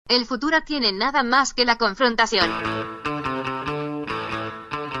El futuro tiene nada más que la confrontación.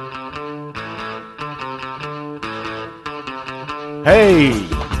 Hey!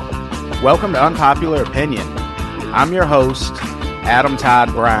 Welcome to Unpopular Opinion. I'm your host, Adam Todd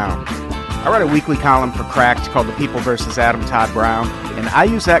Brown. I write a weekly column for Cracked called The People vs. Adam Todd Brown, and I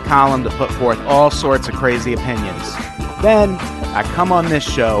use that column to put forth all sorts of crazy opinions. Then, I come on this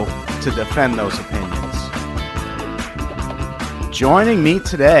show to defend those opinions. Joining me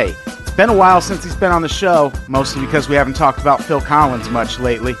today, it's been a while since he's been on the show, mostly because we haven't talked about Phil Collins much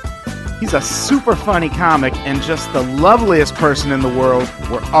lately. He's a super funny comic and just the loveliest person in the world.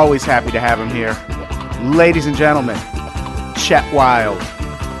 We're always happy to have him here. Ladies and gentlemen, Chet Wild.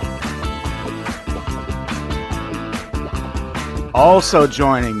 Also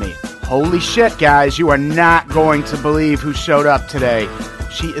joining me, holy shit guys, you are not going to believe who showed up today.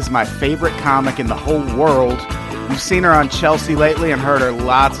 She is my favorite comic in the whole world. We've seen her on Chelsea lately and heard her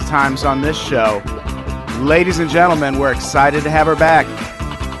lots of times on this show. Ladies and gentlemen, we're excited to have her back.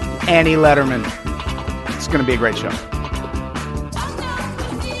 Annie Letterman. It's going to be a great show.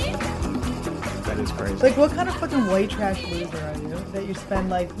 That is crazy. Like, what kind of fucking white trash loser are you? That you spend,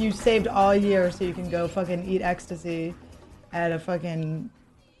 like, you saved all year so you can go fucking eat ecstasy at a fucking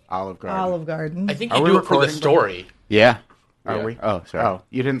Olive Garden. Olive Garden. I think you do it for the story. Yeah. Are Yeah. we? Oh, sorry. Oh,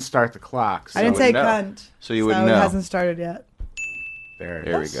 you didn't start the clock. So I didn't say know. cunt. So you wouldn't It know. hasn't started yet. There it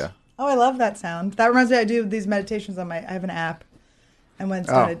There we is. go. Oh, I love that sound. That reminds me, I do these meditations on I have an app. And when it's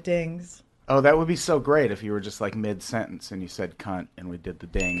done, Oh. it dings. Oh, that would be so great if you were just like mid-sentence and you said cunt and we did the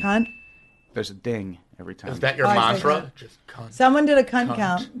ding. Cunt. There's a ding every time. Is that your Oh, I say mantra? cunt. Just cunt. Someone did a cunt Cunt.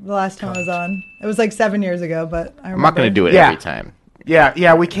 count the last time I was on. It was like 7 years ago, but I remember. I'm not going to do it Yeah. every time.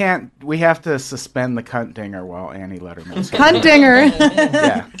 Yeah, we can't. We have to suspend the cunt dinger while Annie Letterman's here. Cunt dinger.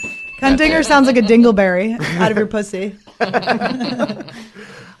 Yeah. Cunt dinger sounds like a dingleberry out of your pussy.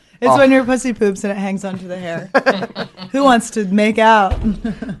 It's when your pussy poops and it hangs onto the hair. Who wants to make out?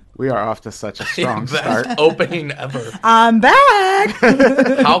 We are off to such a strong start. Best opening ever. I'm back.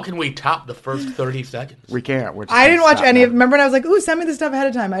 How can we top the first 30 seconds? We can't. We're just I didn't gonna watch stop any now. of. Remember when I was like, "Ooh, send me the stuff ahead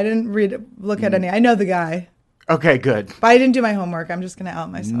of time." I didn't look at any. I know the guy, Okay, good. but I didn't do my homework. I'm just gonna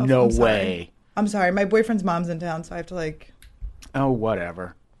out myself. No I'm sorry. way. I'm sorry. My boyfriend's mom's in town, so I have to like Oh,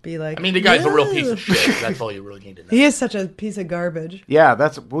 whatever. be like. I mean, the guy's a real piece "Woo." of shit. That's all you really need to know. He is such a piece of garbage. Yeah,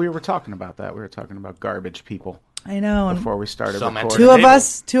 we were talking about that. We were talking about garbage people I know. And before we started Some recording. two of Table.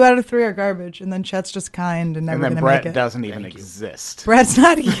 us, 2 out of 3 are garbage, and then Chet's just kind and never And then gonna make Brett it. doesn't even Thank you. exist. Brett's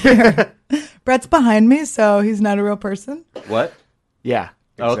not here. Brett's behind me, so he's not a real person. What? Yeah,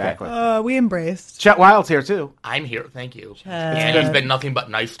 Okay. exactly. We embraced. Chet Wild's here too. I'm here. Thank you. Chet. And he's been nothing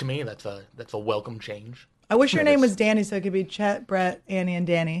but nice to me. That's a welcome change. I wish your name was Danny, so it could be Chet, Brett, Annie, and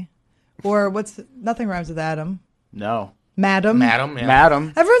Danny. Or nothing rhymes with Adam. No, Madam. Madam. Yeah.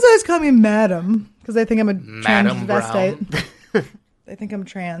 Madam. Everyone's always calling me Madam because they think I'm a Madam transvestite. They think I'm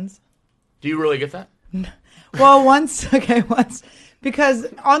trans. Do you really get that? Well, once, because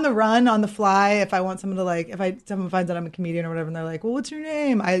on the run, on the fly, if I want someone to like, someone finds out I'm a comedian or whatever, and they're like, "Well, what's your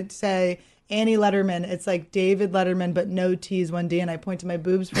name?" I say Annie Letterman. It's like David Letterman, but no T's, 1 D, and I point to my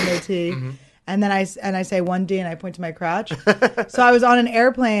boobs for no T. And then I say 1 D and I point to my crotch. So I was on an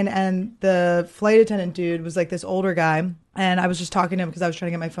airplane and the flight attendant dude was like this older guy. And I was just talking to him because I was trying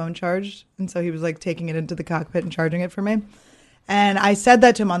to get my phone charged. And so he was like taking it into the cockpit and charging it for me. And I said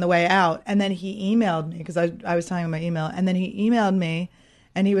that to him on the way out. And then he emailed me because I was telling him my email. And then he emailed me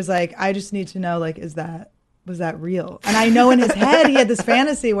and he was like, "I just need to know, like, was that real?" And I know in his head he had this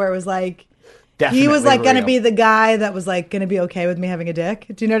fantasy where it was like, he was like going to be the guy that was like going to be okay with me having a dick.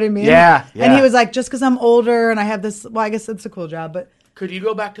 Do you know what I mean? Yeah, And he yeah. was like, just because I'm older and I have this, well, I guess it's a cool job, but Could you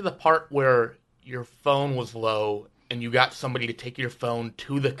go back to the part where your phone was low and you got somebody to take your phone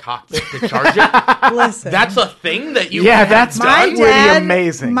to the cockpit to charge it? listen. That's a thing that you Yeah, have that's done? pretty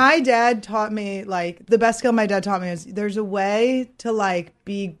amazing. My dad taught me, like, the best skill my dad taught me is there's a way to, like,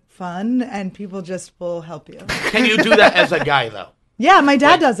 be fun and people just will help you. Can you do that as a guy, though? Yeah, my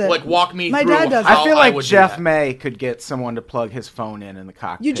dad does it. Like, walk me My through dad does it. how I feel like would do Jeff that. May could get someone to plug his phone in the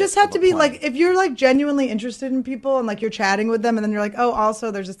cockpit. You just have of to a be plane. like, if you're like genuinely interested in people and like you're chatting with them and then you're like, oh, also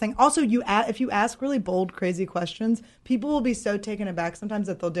there's this thing. Also, if you ask really bold, crazy questions, people will be so taken aback sometimes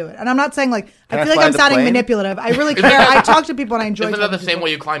that they'll do it. And I'm not saying like, Can I I feel like fly I'm the sounding plane? manipulative. I really care. I talk to people and I enjoy Isn't that talking the to same people.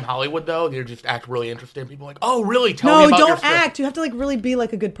 way you climb Hollywood, though? You just act really interested. People are like, oh, really? Tell No, me about your don't stuff. act. You have to like really be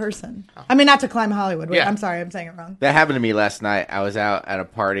like a good person. I mean, not to climb Hollywood. Wait, Yeah. I'm sorry. I'm saying it wrong. That happened to me last night. I was out at a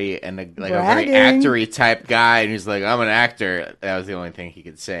party and a very Bragging. actory type guy, and he's like, "I'm an actor." That was the only thing he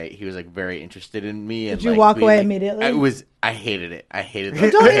could say. He was like very interested in me. And, Did you like, walk we, away like, immediately? I hated it. I hated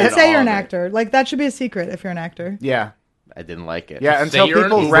it. Don't even say you're an All of it. actor. Like that should be a secret if you're an actor. Yeah. I didn't like it. Yeah, Say until you're an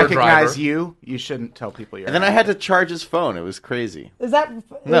people Uber recognize driver. you shouldn't tell people you're. And then an I had actor. to charge his phone. It was crazy. Is that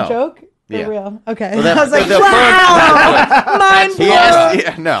No. a joke? Or Yeah. real? Okay. Well, that- I was like, the phone- wow, mind blown.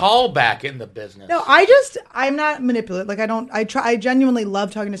 Yeah, no. Call back in the business. No, I'm not manipulative. Like I genuinely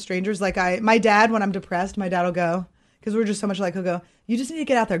love talking to strangers. Like my dad, when I'm depressed, my dad will go, because we're just so much alike, he'll go, you just need to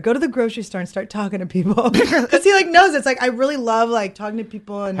get out there, go to the grocery store and start talking to people. Because he like knows it's like, I really love like talking to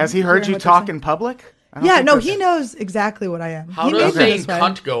people. And Has he heard hearing you what they're talk saying. in public? I don't Yeah, think no, that's- he knows exactly what I am. How He does made me saying this way.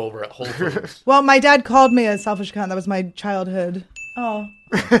 cunt go over at Whole Foods? Well, my dad called me a selfish cunt. That was my childhood. Oh.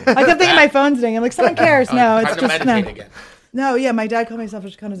 I kept thinking my phone's dinging. I'm like, someone cares. No, it's Time to just no. meditate again. No, yeah, my dad called me a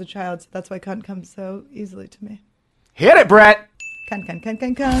selfish cunt as a child, so that's why cunt comes so easily to me. Hit it, Brett. Cunt, cunt, cunt,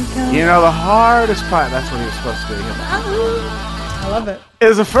 cunt, cunt, cunt. You know the hardest part. That's what he was supposed to do. I love it.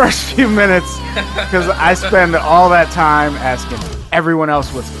 Is the first few minutes because I spend all that time asking everyone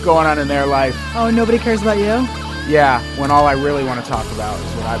else what's going on in their life. Oh, nobody cares about you? Yeah, when all I really want to talk about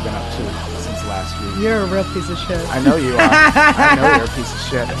is what I've been up to since last week. You're a real piece of shit. I know you are. I know you're a piece of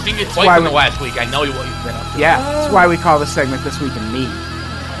shit. I've seen you why twice in we- the last week. I know what you've been up to. Yeah, that's why we call this segment This Week in Me.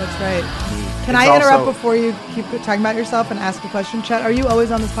 That's right. Can It's I interrupt also- before you keep talking about yourself and ask a question? Chet, are you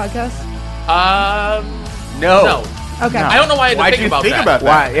always on this podcast? No. Okay. No. I don't know why I had to Why'd think you about think that. about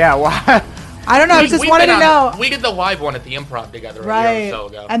that? Why? Yeah, why? I don't know. I just We've wanted been to on- know. We did the live one at the Improv together a year Right. or so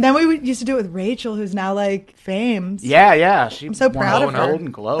ago. And then we used to do it with Rachel, who's now like famed. Yeah. She I'm so proud of won her. a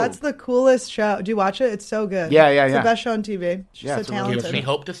Golden Globe. That's the coolest show. Do you watch it? It's so good. Yeah, It's yeah. the best show on TV. She's Yeah, so it's a really talented. Gives me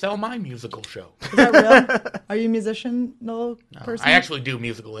hope to sell my musical show. Is that real? Are you a musician, no person? I actually do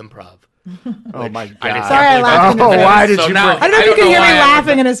musical improv. Oh my I god. can't Sorry, I believe laughed in Oh, his face. why did So you now- bring? I don't know if you I can don't hear know me why I laughing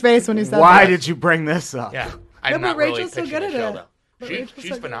would- in his face when he said Why that. did you bring this up? Yeah. No, I'm but not really Rachel's so pitching good the at show, it. though. But She's Rachel's so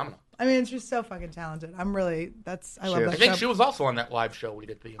good. phenomenal. I mean, she's so fucking talented. I love She that is. show. I think she was also on that live show we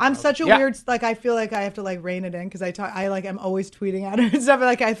did. The I'm Improv. such a Yeah. weird, like, I feel like I have to, like, rein it in because I'm always tweeting at her and stuff.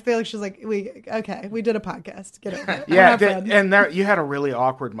 Like, I feel like she's like, we did a podcast. Get over it. I'm Yeah, not friends. and there you had a really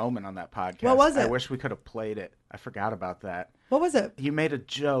awkward moment on that podcast. What was I it? wish we could have played it. I forgot about that. What was it? You made a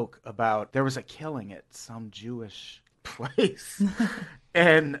joke about there was a killing at some Jewish place,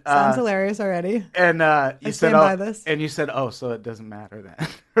 and Sounds hilarious already. and you said, stand by this. and you said, oh, so it doesn't matter then,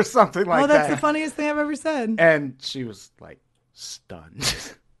 or something like Oh, that's that. the funniest thing I've ever said. And she was like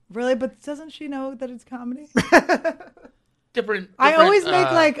stunned. Really? But doesn't she know that it's comedy? different. I always make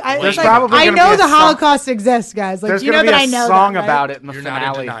There's it's like probably I gonna know be a the song- Holocaust exists, guys. Like, There's you know gonna that be I a know song that, right? about it in the You're finale.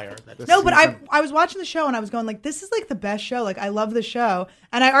 not in denier. That's No, but season. I was watching the show and I was going like, this is like the best show. Like, I love the show,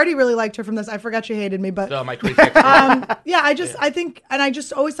 and I already really liked her from this. I forgot she hated me, but my crazy ex- yeah, I think, and I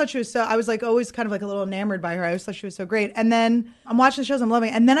just always thought she was so. I was like always kind of like a little enamored by her. I always thought she was so great. And then I'm watching the shows, I'm loving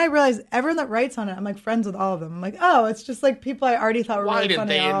it. And then I realized everyone that writes on it, I'm like friends with all of them. I'm like, oh, it's just like people I already thought were Why really didn't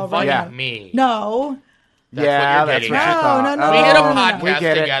funny. they are all invite writing it. me? No, That's Yeah, what you're that's getting what at. you No, thought. no, no, We did a no, no, no. We podcast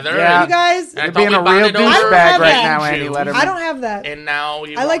get it. together. Yeah. you guys, And I You're thought being we a real bonded over don't douchebag have right that. now, Andy Jews. Letterman. I don't have that. And now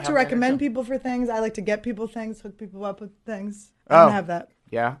you I like won't to have that recommend next people for things. I like to get people things, hook people up with things. I Oh. don't have that.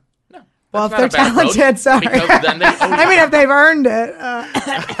 Yeah. time. Well, That's if they're not a bad approach, talented, sorry. Because then they owe I mean, you. if they've earned it.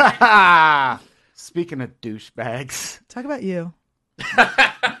 Speaking of douchebags, Talk about you.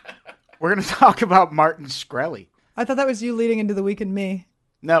 we're gonna talk about Martin Shkreli. I thought that was you leading into the week and me.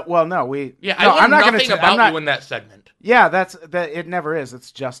 No, well, no, we. Yeah, no, I learned I'm not gonna nothing t- about I'm not, you in that segment. Yeah, that's that. It never is.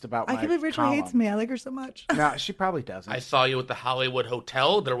 It's just about. I my can't believe Rachel column. hates me. I like her so much. No, she probably doesn't. I saw you at the Hollywood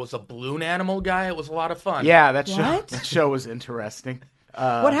Hotel. There was a balloon animal guy. It was a lot of fun. Yeah, that show. What? That show was interesting.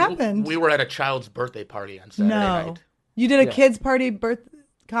 What happened? We were at a child's birthday party on Saturday no. night. You did a Yeah. kids' party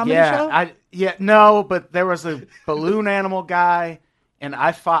comedy Yeah, show? no, but there was a balloon animal guy, and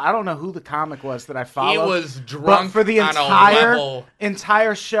I don't know who the comic was that I followed. He was but drunk for the on a entire level.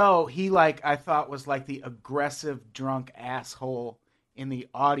 entire show. He I thought was like the aggressive drunk asshole in the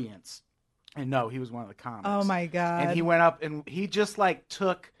audience, and no, he was one of the comics. Oh my God. And he went up and he just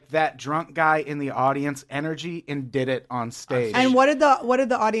took that drunk guy in the audience energy and did it on stage. And what did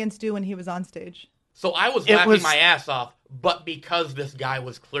the audience do when he was on stage? So I was It laughing was- my ass off, but because this guy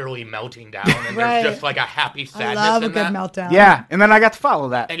was clearly melting down, and Right. there's just like a happy I sadness love a in good that. meltdown. Yeah, and then I got to follow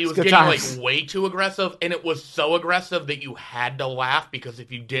that. And he was It's good getting times. way too aggressive, and it was so aggressive that you had to laugh because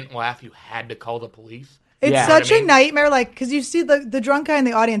if you didn't laugh, you had to call the police. It's Yeah. such You know what I a mean? nightmare, because you see the drunk guy in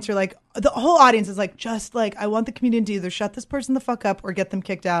the audience, you're like, the whole audience is like, just I want the comedian to either shut this person the fuck up or get them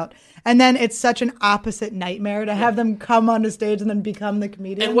kicked out. And then it's such an opposite nightmare to have them come onto stage and then become the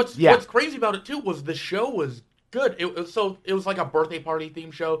comedian. And what's Yeah. crazy about it too was the show was good. It was like a birthday party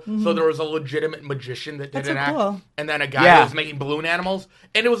theme show. Mm-hmm. So there was a legitimate magician that did That's an so act, cool. and then a guy Yeah. that was making balloon animals,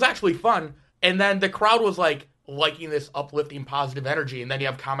 and it was actually fun. And then the crowd was like liking this uplifting, positive energy, and then you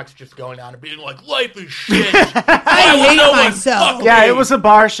have comics just going on and being like, "Life is shit. I hate myself." Yeah, it was a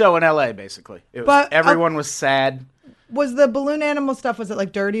bar show in L.A. basically. But, everyone was sad. Was the balloon animal stuff? Was it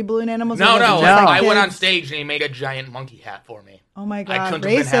like dirty balloon animals? No, or was it no. just, like, I went on kids? stage and he made a giant monkey hat for me. Oh my I god, couldn't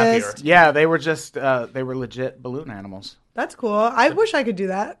have been happier. racist! Yeah, they were just they were legit balloon animals. That's cool. I wish I could do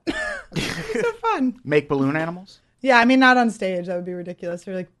that. It's so fun. Make balloon animals? Yeah, I mean, not on stage. That would be ridiculous.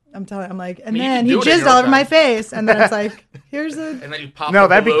 Or like, and mean, you then can he do it in jizzed your all own over my time. face, and then it's like, here's a. And then you pop No, the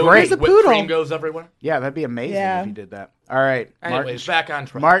that'd be balloon, great. Here's a whipped poodle. cream goes everywhere. Yeah, that'd be amazing Yeah. if you did that. All right, Anyways, back on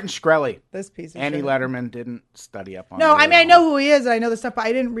track. Martin Shkreli. This piece of Andy shit. Letterman didn't study up on. No, it I at mean, I all. know who he is, and I know the stuff, but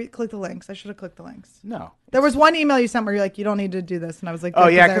I didn't click the links. I should have clicked the links. No. There was one email you sent where you're like, you don't need to do this, and I was like, Oh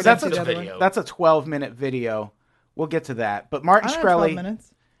good, yeah, I because already that's did the other video. one. that's a 12-minute video. We'll get to that. But Martin I don't have 12 Shkreli.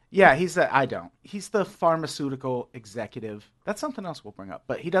 minutes. Yeah, I don't. He's the pharmaceutical executive. That's something else we'll bring up.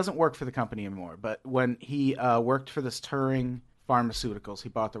 But he doesn't work for the company anymore. But when he worked for this Turing Pharmaceuticals, he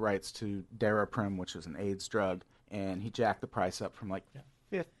bought the rights to Daraprim, which is an AIDS drug, and he jacked the price up from like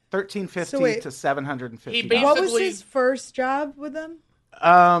 $13.50 So wait. to $750. He basically- What was his first job with them?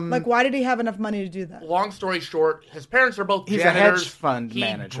 Like, why did he have enough money to do that? Long story short, his parents are both He's a janitors. hedge fund he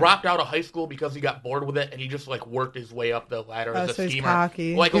manager. dropped out of high school because he got bored with it, and he just like worked his way up the ladder Oh, as a so he's schemer.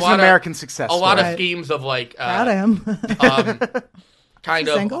 cocky. Like He's a an lot American of, success a lot story. of schemes of like Proud of him. kind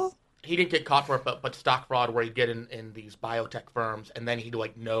Is of he single? He didn't get caught for it, but stock fraud where he'd get in these biotech firms, and then he'd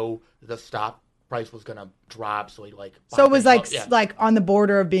like know the stock price was gonna drop, so he like. So it was like yeah. like on the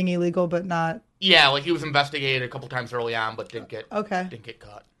border of being illegal, but not. Yeah, like he was investigated a couple times early on, but didn't get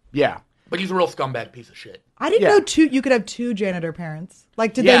caught. Yeah. But he's a real scumbag piece of shit. I didn't Yeah. know you could have two janitor parents.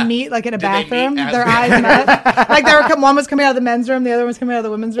 Like, did Yeah. they meet like in a Did they bathroom? meet as- Their eyes met. Like one was coming out of the men's room, the other was coming out of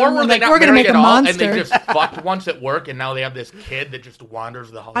the women's room. Or were and they like, not we're gonna married make a at all, monster. and they just fucked once at work, and now they have this kid that just wanders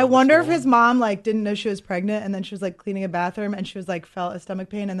the hall. I wonder if his mom like didn't know she was pregnant, and then she was like cleaning a bathroom, and she was like felt a stomach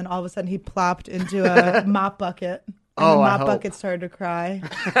pain, and then all of a sudden he plopped into a mop bucket, and Oh, the I mop hope. bucket started to cry,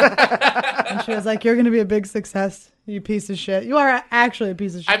 and she was like, "You're gonna be a big success, you piece of shit. You are actually a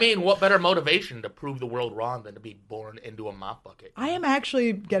piece of shit." I mean, what better motivation to prove the world wrong than to be born into a mop bucket? I am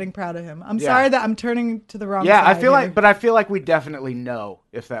actually getting proud of him. I'm Yeah. sorry that I'm turning to the wrong Yeah, side. I feel here. like, but I feel like we definitely know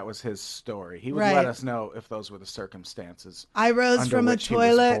if that was his story. He would let Right. us know if those were the circumstances. I rose under from a which he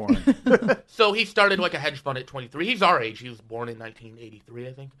was toilet. born. So he started like a hedge fund at 23. He's our age. He was born in 1983,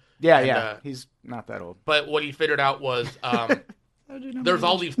 I think. Yeah, And, yeah. He's not that old. But what he figured out was How do you know there's my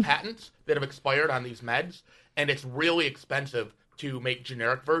all age? these patents that have expired on these meds, and it's really expensive to make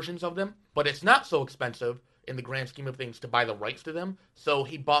generic versions of them. But it's not so expensive in the grand scheme of things to buy the rights to them. So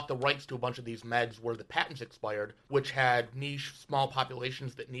he bought the rights to a bunch of these meds where the patents expired, which had niche, small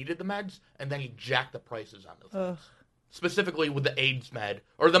populations that needed the meds, and then he jacked the prices on those things. Specifically with the AIDS med.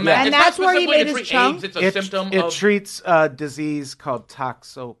 Or the med. And it's not that's where he specifically made to his treat chunk? AIDS, it's a symptom It of treats a disease called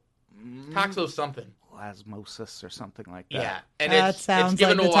toxo something. toxoplasmosis or something like that. Yeah. And That it's sounds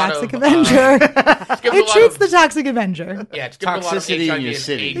given like a the lot Toxic of, Avenger. it's given a It lot treats of- the Toxic Avenger. Yeah, it's given a lot of Toxicity in HIV your and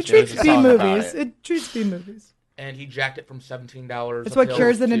city. AIDS It There's treats a B song about movies. it. It treats B movies. And he jacked it from $17 It's a what pill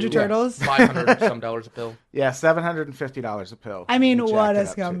cures the to Ninja Turtles. $500 some dollars a pill. Yeah, $750 a pill. I mean, He what jacked a it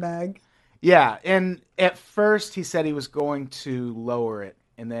up to. scumbag. Yeah, and at first he said he was going to lower it,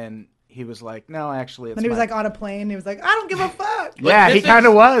 and then he was like, "No, actually, it's." When he was my-" like on a plane, he was like, I don't give a fuck. "Yeah, Like, he this kind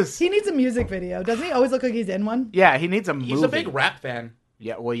of is- was." He needs a music video. Doesn't he always look like he's in one? Yeah, he needs a movie. He's a big rap fan.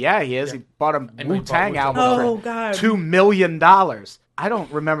 Yeah, well, yeah, he is. Yeah. He bought a And we Wu bought Tang Wu-Tang. album Oh, for God. $2 million. I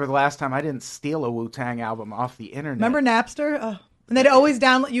don't remember the last time I didn't steal a Wu Tang album off the internet. Remember Napster? Oh. And they'd always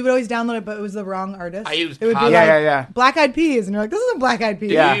download. You would always download it, but it was the wrong artist. I used It would be Kazaa. like Yeah. Black Eyed Peas, and you're like, this isn't Black Eyed Peas.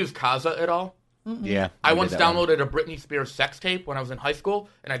 Did Yeah. you use Kazaa at all? Yeah. I did once that one. downloaded a Britney Spears sex tape when I was in high school,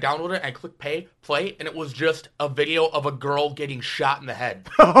 and I downloaded it, and I clicked play, and it was just a video of a girl getting shot in the head.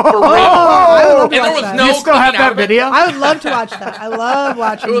 For real. I would love to And there watch was that. no you still have clicking out that of it. video? I would love to watch that. I love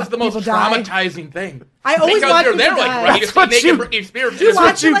watching It was the most people die. traumatizing thing. I always because watch you're there, people like, die. ready to That's see what naked you- Britney Spears. Do you That's watch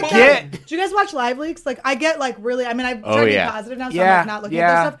what it you like get. that? Do you guys watch live leaks? Like I get like really. I mean, I've Oh, tried to be yeah. positive now, so Yeah, I'm like not looking at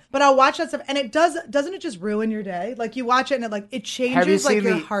yeah. that stuff. But I'll watch that stuff, and it doesn't it just ruin your day? Like you watch it, and it changes Have you like seen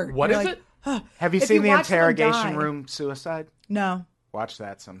your the- heart. What You're is like, it? Have you If seen you the watch them interrogation die- room suicide? No. Watch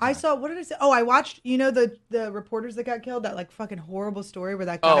that sometime. I saw. What did I say? Oh, I watched. You know the reporters that got killed. That like fucking horrible story where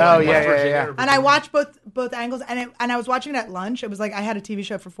that guy. Oh, Oh, in yeah, West yeah, Virginia yeah. or And I Virginia. watched both angles, and I was watching it at lunch. It was like I had a TV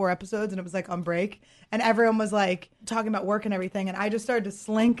show for 4 episodes, and it was like on break, and everyone was like talking about work and everything, and I just started to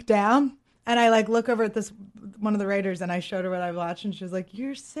slink down, and I like look over at this one of the writers, and I showed her what I watched, and she was like,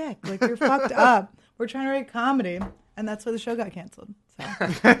 "You're sick, like you're fucked up. We're trying to write comedy," and that's why the show got canceled.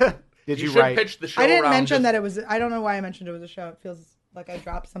 So Did You you should write? pitch the show I didn't around mention just- that it was. I don't know why I mentioned it was a show. It feels like I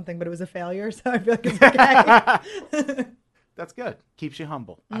dropped something, but it was a failure. So I feel like it's okay. That's good. Keeps you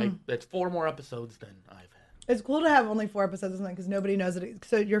humble. It's 4 more episodes than I've had. It's cool to have only 4 episodes or something because nobody knows it.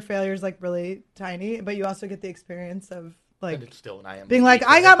 So your failure is like really tiny, but you also get the experience of like And it's still an IMDb being like, I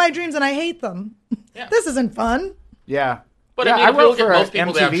credit. got my dreams and I hate them. Yeah. This isn't fun. Yeah. But yeah, I mean, if you wrote look at for most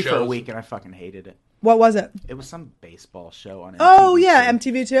people that have MTV for a shows- week and I fucking hated it. What was it? It was some baseball show on MTV. Oh yeah,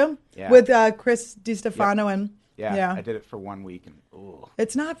 MTV too. Yeah. With Chris DiStefano and Yeah, I did it for 1 week and ooh.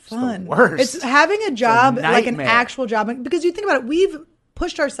 it's not the fun. worst. It's having a job, like an nightmare. actual job, because you think about it, we've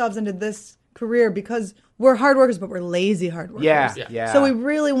pushed ourselves into this career because we're hard workers, but we're lazy hard workers. Yeah. So we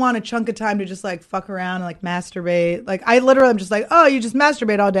really want a chunk of time to just like fuck around and like masturbate. Like I literally am just like, oh, you just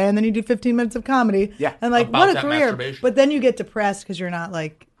masturbate all day and then you do 15 minutes of comedy. Yeah. And like, About what a that career. masturbation. But then you get depressed because you're not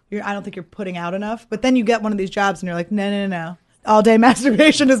like, I don't think you're putting out enough. But then you get one of these jobs and you're like, no. All day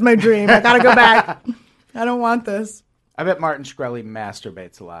masturbation is my dream. I gotta go back. I don't want this. I bet Martin Shkreli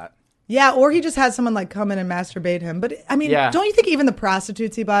masturbates a lot. Yeah, or he just has someone like come in and masturbate him. But I mean, Yeah. don't you think even the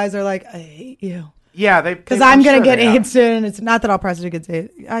prostitutes he buys are like, I hate you. Yeah, Because I'm going to get AIDS soon. It's not that all prostitutes get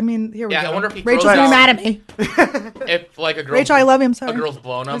AIDS. I mean, here we Yeah, go. I wonder if he Rachel's throws going to be out- mad at me. If like a girl, Rachel, I love you. I'm sorry. A girl's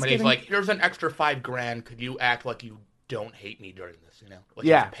blown him, Just and he's kidding. like, "Here's an extra $5,000. Could you act like you don't hate me during this?" You know, like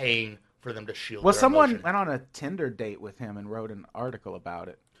Yeah. he's paying for them to shield. Well, their someone emotion. went on a Tinder date with him and wrote an article about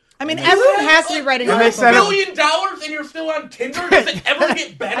it. I mean, everyone has to be writing You And they articles. said have it- $1 billion and you're still on Tinder? Does it ever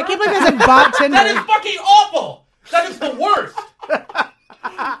get better? I can't believe he hasn't bought Tinder. That is fucking awful. That is the worst.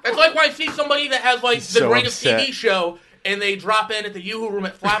 It's like when I see somebody that has like the So greatest upset. TV show and they drop in at the Yoo-Hoo room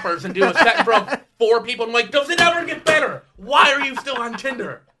at Flappers and do a set in front of 4 people. I'm like, does it ever get better? Why are you still on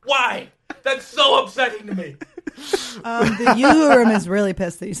Tinder? Why? That's so upsetting to me. The Yoo-Hoo room is really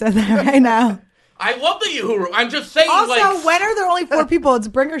pissed that you said that right now. I love the Yoo-Hoo room. I'm just saying, Also, like, when are there only 4 people? It's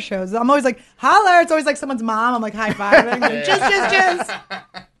bringer shows. I'm always like, holler. It's always like someone's mom. I'm like high-fiving. Like, just.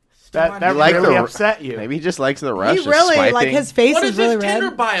 That You like really the- upset you. Maybe he just likes the rush. He really, of swiping. like, his face what is is really his red.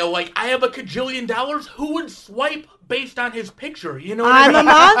 Tinder bio? Like, I have a $1 kajillion. Who would swipe based on his picture? You know what I I'm mean? a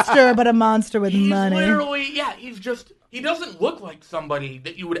monster, but a monster with He's money. literally, yeah, he doesn't look like somebody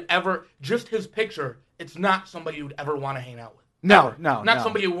that you would ever, just his picture, it's not somebody you would ever want to hang out with. No, Ever. no, Not no.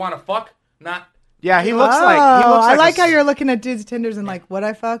 somebody you want to fuck, not, Yeah, he looks Oh, like. He looks I like a how s- you're looking at dudes' Tinders and like, would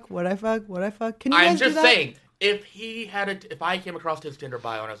I fuck? Would I fuck? Would I fuck? Can you I'm guys do just that? saying, if I came across his Tinder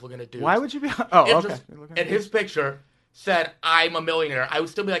bio and I was looking at dudes. Why would you be? Oh, if okay. just- You're looking and at- his picture said, I'm a millionaire, I would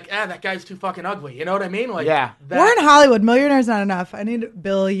still be like, that guy's too fucking ugly. You know what I mean? Like, Yeah. We're in Hollywood. Millionaire's not enough. I need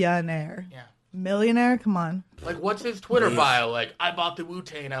billionaire. Yeah. Millionaire? Come on. Like, what's his Twitter bio? Like, I bought the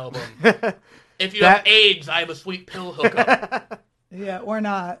Wu-Tang album. If you have That- AIDS, I have a sweet pill hookup. Yeah, or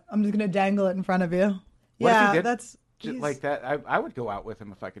not. I'm just gonna dangle it in front of you. What if he yeah, did that's Just he's- like that. I would go out with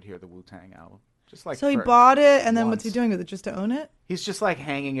him if I could hear the Wu Tang album. Just like So he for- bought it, and then what's he once. doing with it? Just to own it? He's just like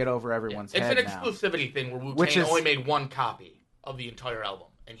hanging it over everyone's It's head an now. exclusivity thing where Which Wu-Tang is- only made one copy of the entire album,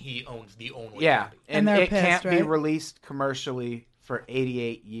 and he owns the only Yeah, copy. And and they're it pissed, can't be right? released commercially for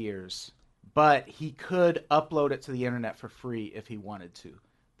 88 years. But he could upload it to the internet for free if he wanted to.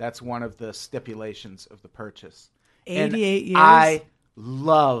 That's one of the stipulations of the purchase. And 88 years? I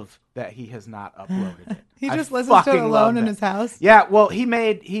love that he has not uploaded it. He I just listens to it fucking love alone in that. his house. Yeah, well,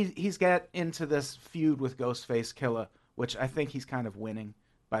 he's got into this feud with Ghostface Killah, which I think he's kind of winning,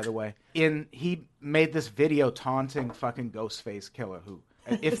 by the way. He made this video taunting fucking Ghostface Killah, who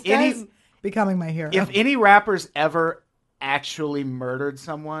This guy's becoming my hero. if any rappers ever actually murdered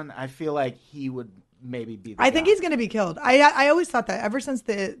someone, I feel like he would maybe be the I think guy. he's going to be killed. I always thought that ever since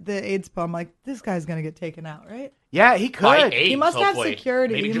the AIDS poem, like this guy's going to get taken out, right? Yeah, he By could. AIDS, He must have hopefully.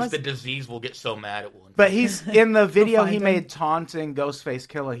 security. Maybe He just must- the disease will get so mad it will. But he's in the video find he him. made taunting Ghostface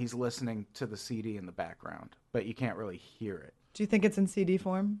Killah. He's listening to the CD in the background, but you can't really hear it. Do you think it's in CD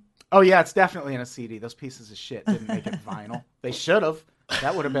form? Oh yeah, it's definitely in a CD. Those pieces of shit didn't make it vinyl. They should have.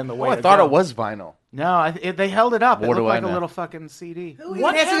 That would have been the way. Oh, I to thought go. it was vinyl. No, they held it up. What it looked do I like a know? little fucking CD.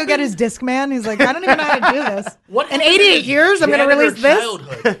 What He has to go happened- get his Discman. He's like, I don't even know how to do this. What In happened 88 his years, I'm going to janitor release this?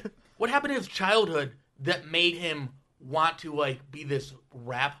 childhood? What happened in his childhood that made him want to like be this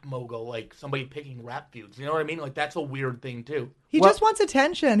rap mogul, like somebody picking rap feuds? You know what I mean? Like that's a weird thing too. He Well- just wants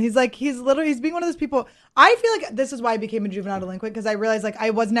attention. He's being one of those people. I feel like this is why I became a juvenile delinquent, because I realized like I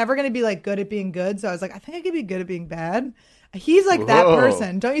was never going to be like good at being good. So I was like, I think I could be good at being bad. He's like that Whoa.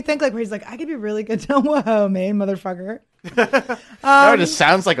 person. Don't you think? Like where he's like, I could be really good. Whoa, man, motherfucker. No, it just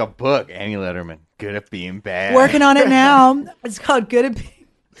sounds like a book. Annie Letterman, good at being bad. Working on it now. It's called Good at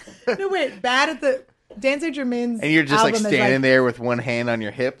Being. No, wait, bad at the Dance Germain's And you're just like album is, standing there with one hand on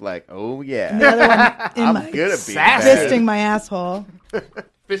your hip, like, oh The yeah, other one in I'm my good at being sassy. bad. fisting my asshole.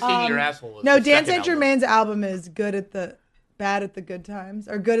 Fisting your asshole. is No, the Dan second St. album. Germain's album is good at the bad at the good times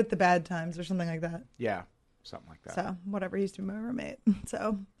or good at the bad times or something like that. Yeah, something like that. So whatever, he used to be my roommate.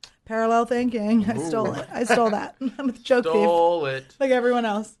 So parallel thinking. I stole it. I stole that. I'm a joke thief Stole it. like everyone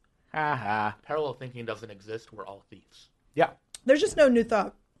else. Ha. Parallel thinking doesn't exist. We're all thieves. Yeah. There's just no new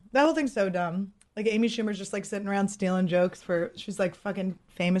thought. That whole thing's so dumb. Like Amy Schumer's just like sitting around stealing jokes she's like fucking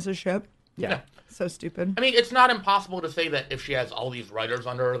famous as shit. Yeah. So stupid. I mean, it's not impossible to say that if she has all these writers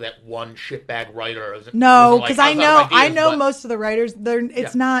under her, that one shitbag writer isn't. No, isn't, because like, I ideas, know but- most of the writers. It's Yeah.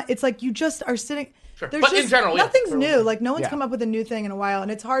 not. It's like you just are sitting. Sure. There's But just in general, yeah. nothing's new. Like no one's Yeah. come up with a new thing in a while,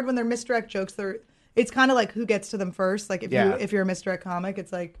 and it's hard when they're misdirect jokes. It's kind of like who gets to them first. Like if you're a misdirect comic,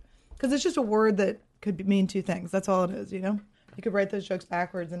 it's like because it's just a word that could mean two things. That's all it is. You know, you could write those jokes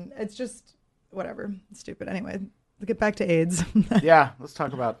backwards, and it's just whatever. It's stupid. Anyway, let's get back to AIDS. Yeah, let's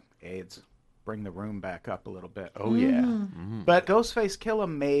talk about AIDS. Bring the room back up a little bit. Oh yeah. Mm-hmm. But Ghostface Killah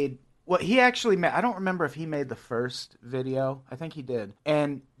made he actually made. I don't remember if he made the first video. I think he did.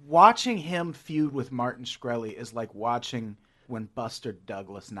 And watching him feud with Martin Shkreli is like watching when Buster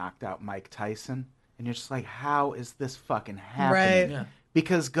Douglas knocked out Mike Tyson. And you're just like, how is this fucking happening? Right. Yeah.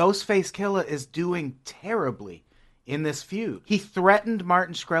 Because Ghostface Killah is doing terribly in this feud. He threatened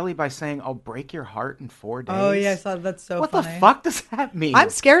Martin Shkreli by saying, "I'll break your heart in 4 days." Oh yeah, I saw that's so What funny. the fuck does that mean? I'm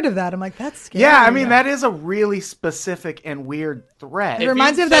scared of that. I'm like, that's scary. Yeah, I mean, that is a really specific and weird threat. It If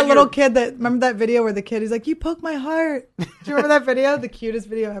reminds you me of that said little you're- kid remember that video where the kid he's like, "You poke my heart." Do you remember that video? The cutest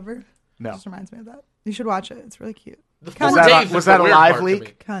video ever. No. Just reminds me of that. You should watch it. It's really cute. The Was 4 that days was is that the a weird live part to leak?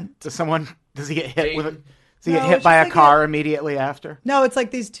 me. Cunt. Does he get hit with it? Does he No, get hit it's by a just like car immediately after? No, it's like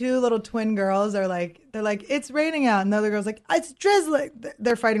these two little twin girls are like, they're like, it's raining out. And the other girl's like, it's drizzling.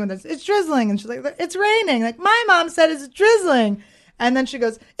 They're fighting with us. It's drizzling. And she's like, it's raining. Like, my mom said it's drizzling. And then she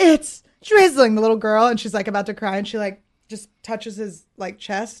goes, it's drizzling, the little girl. And she's like about to cry. And she like just touches his like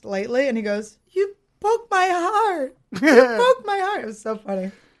chest lightly. And he goes, you poke my heart. You poke my heart. It was so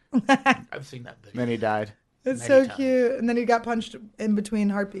funny. I've seen that video. Then he died. It's Many so times. cute. And then he got punched in between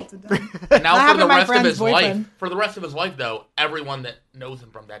heartbeats and died. And now That for happened the to my rest of friend's his life, boyfriend. though, everyone that knows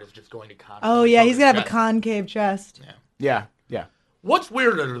him from that is just going to constantly. Oh, yeah. poke He's going to his have a chest. concave chest. Yeah. What's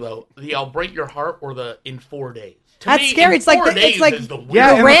weirder though, the "I'll break your heart" or the "in 4 days"? To That's me, scary. in It's like 4 the- it's days like- is the weird. Yeah,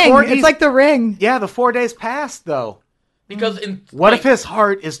 The and ring. 4 days- It's like the ring. Yeah, the 4 days passed, though. because in What like, if his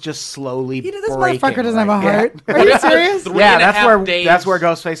heart is just slowly This breaking? motherfucker doesn't have a right? heart. Are you serious? Three Yeah, and a that's half where days.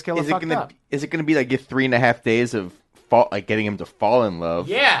 Ghostface Killah Is it fucked gonna up. is it gonna be like your 3.5 days of like getting him to fall in love?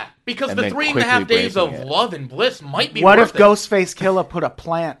 Yeah, because And the then 3.5 quickly days of breaking it. love and bliss might be. What if worth it. Ghostface Killah put a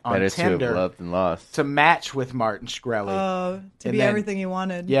plant on Better to have Tinder loved and lost. to match with Martin Shkreli? To And be then- everything you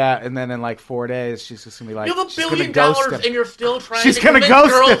wanted. Yeah, and then in like 4 days, she's just gonna be like, You have $1 she's billion gonna ghost him. and you're still trying She's to gonna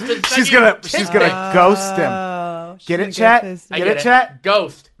convince girls ghost to him. send She's you gonna TikTok. ghost him. Oh, she's Get gonna it, chat? ghost I Get him. it, chat?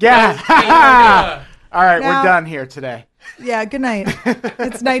 Ghost. Yeah. Ghost. Yeah. All right, Now- we're done here today. Yeah, good night.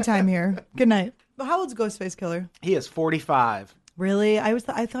 It's nighttime here. Good night. But how old's Ghostface Killer? He is 45. Really? I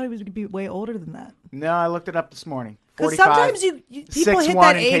thought he was going to be way older than that. No, I looked it up this morning. Because 45. sometimes people hit 6'1",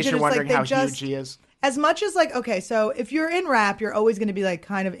 that in age case and you're it's wondering like how they just, huge he is. as much as like, okay, so if you're in rap, you're always going to be like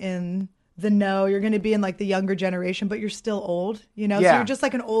kind of in the know. You're going to be in like the younger generation, but you're still old, you know? So Yeah. you're just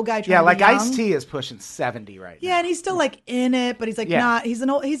like an old guy trying Yeah, to like be young. Ice-T is pushing 70 right Yeah, and he's still like in it, but he's like Yeah. not. He's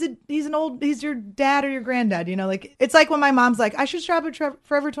your dad or your granddad. You know, like it's like when my mom's like, I should shop at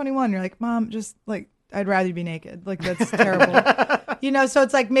Forever 21. You're like, Mom, just like I'd rather you be naked. Like that's terrible. You know, so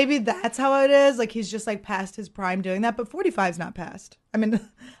it's like maybe that's how it is. Like he's just like past his prime doing that, but 45 is not past. I mean,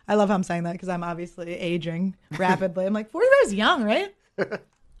 I love how I'm saying that because I'm obviously aging rapidly. I'm like 45 is young, right? now.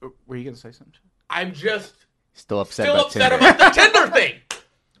 Were you going to say something? I'm just Still upset still about upset Tinder. about the Tinder thing.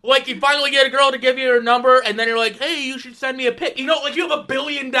 Like you finally get a girl to give you her number, and then you're like, "Hey, you should send me a pic." You know, like you have $1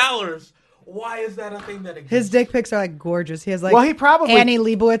 billion. Why is that a thing that exists? His dick pics are like gorgeous. He has like Well, he probably- Annie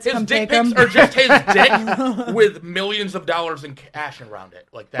Leibovitz His come dick take him. pics are just his dick with millions of dollars in cash around it.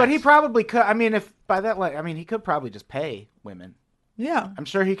 Like that. But he probably could. I mean, if by that, like, I mean, he could probably just pay women. Yeah. I'm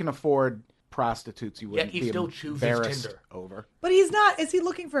sure he can afford prostitutes. You Yet wouldn't he be still chooses embarrassed Tinder. over. But he's not. Is he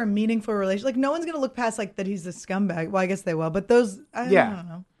looking for a meaningful relationship? Like, no one's going to look past, like, that he's a scumbag. Well, I guess they will. But those, I don't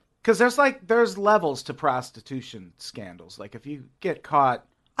know. Because there's levels to prostitution scandals. Like, if you get caught.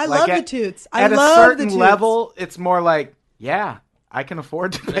 I like, love at, the toots. I at love a the certain toots. level, it's more like, yeah, I can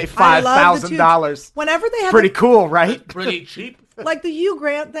afford to pay I love the toots. $5,000. Whenever they have, Pretty cool, right? Pretty cheap. like, the Hugh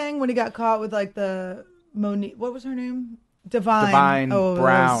Grant thing when he got caught with, like, the Monique, what was her name? Divine. Divine that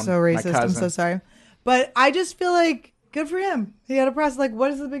Brown, was so my racist. I'm so cousin. sorry. But I just feel like, good for him. He had a process. Like,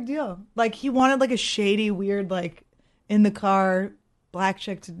 what is the big deal? Like, he wanted, like, a shady, weird, like, in the car, black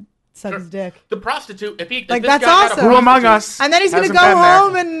chick to suck his dick. The prostitute, if this that's guy had a awesome. Who among prostitute- us? And then he's going to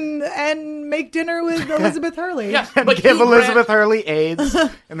hasn't go been there? home and make dinner with Elizabeth Hurley. Yes, And but give Hugh Elizabeth Grant, Hurley AIDS,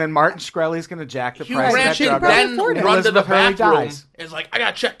 and then Martin Shkreli's going to jack the Hugh price of Grant that should drug. probably then afford it. run to the Elizabeth Hurley bathroom dies. and is like, I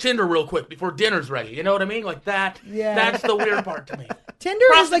got to check Tinder real quick before dinner's ready. You know what I mean? Like that. Yeah. That's the weird part to me. Tinder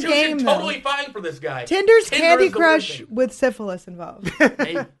is a Prostitution game, though. totally fine for this guy. Tinder's Tinder Candy is the weird Crush thing. with syphilis involved.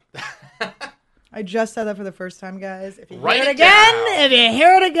 Hey, I just said that for the first time, guys. If you Write hear it it again, down. if you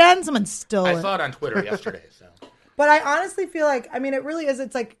hear it again, someone stole I it. saw it on Twitter yesterday. So But I honestly feel like, I mean, it really is.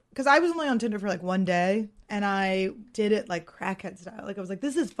 It's like, because I was only on Tinder for like one day, and I did it like crackhead style. Like I was like,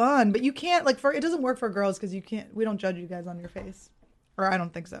 this is fun, but you can't it doesn't work for girls because we don't judge you guys on your face, or I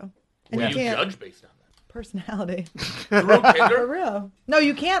don't think so. And you you can't judge based on that. personality Through for Tinder? real. No,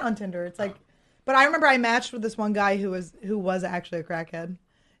 you can't on Tinder. It's like, but I remember I matched with this one guy who was actually a crackhead.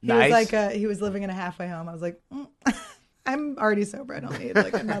 He Nice. was like he was living in a halfway home. I was like, I'm already sober. I don't need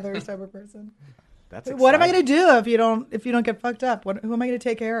like another sober person. That's What am I exciting. going to do if you don't get fucked up? Who am I going to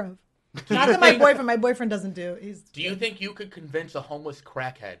take care of? Not that my boyfriend doesn't do. Do you think you could convince a homeless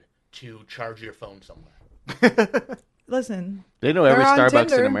crackhead to charge your phone somewhere? Listen, They know every They're on Starbucks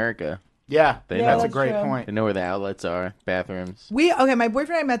Tinder. in America. Yeah, Yeah, that's a that's great true. point. They know where the outlets are, bathrooms. my boyfriend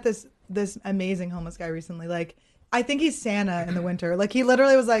and I met this amazing homeless guy recently. Like, I think he's Santa in the winter. Like, he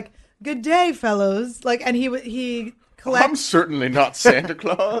literally was like, "Good day, fellows." Like, and he collects. certainly not Santa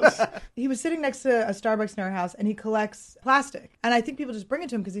Claus. He was sitting next to a Starbucks in our house, and he collects plastic. And I think people just bring it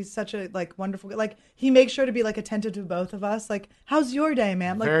to him because he's such a like wonderful. Like, he makes sure to be like attentive to both of us. Like, how's your day,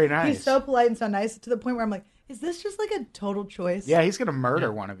 man? Like, Very nice. He's so polite and so nice to the point where I'm like, is this just like a total choice? Yeah, he's going to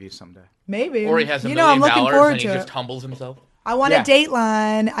murder one of you someday. Maybe. Or he has you $1 know, I'm million looking forward and he to just it. humbles himself? I want Yeah. a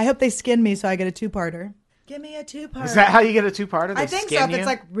Dateline. I hope they skin me so I get a two-parter. Give me a two-parter. Is that how you get a two-parter? They I think so. skin If it's you?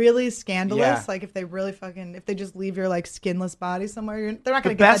 like really scandalous, Yeah. like if they just leave your like skinless body somewhere, they're not the going to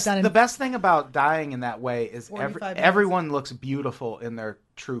get that best. done. In The best thing about dying in that way is 45 minutes. everyone looks beautiful in their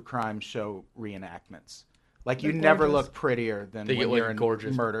true crime show reenactments. Like you They're never gorgeous. look prettier than They when get, like, you're in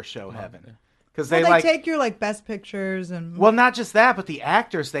gorgeous. murder show heaven. Because Well, they they like take your like best pictures and. well, not just that, but the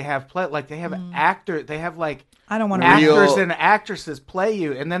actors they have play like they have They have like I don't want to. Real- actors and actresses play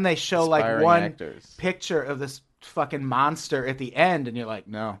you, and then they show like Aspiring one actors. picture of this fucking monster at the end, and you're like,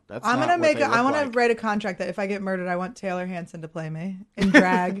 no, that's. I'm not gonna what make. they I look want to like. write a contract that if I get murdered, I want Taylor Hanson to play me in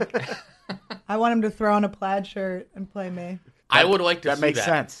drag. I want him to throw on a plaid shirt and play me. I would like to That see makes that.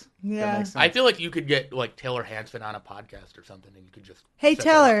 sense. Yeah. That makes sense. I feel like you could get like Taylor Hanson on a podcast or something, and you could just Hey set that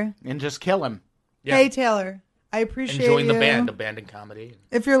up. Taylor. And just kill him. Yeah. Hey Taylor. I appreciate and join you. the band, abandoned comedy.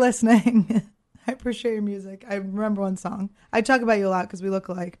 If you're listening, I appreciate your music. I remember one song. I talk about you a lot because we look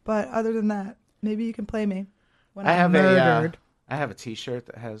alike. But other than that, maybe you can play me when I I'm have murdered. I have a T-shirt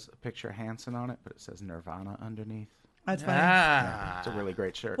that has a picture of Hanson on it, but it says Nirvana underneath. That's funny. Ah, It's a really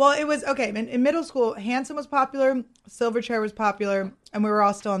great shirt. Well, it was okay. In middle school, Hanson was popular, Silverchair was popular, and we were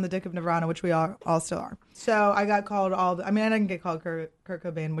all still on the dick of Nirvana, which we all still are. So I got called I didn't get called Kurt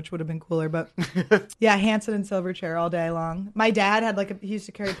Cobain, which would have been cooler, but yeah, Hanson and Silverchair all day long. My dad had he used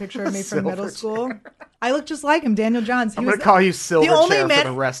to carry a picture of me from middle Silverchair. school. I look just like him, Daniel Johns. I'm going to call you Silverchair for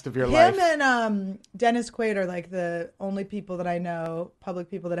the rest of your life. Him and Dennis Quaid are like the only people that I know,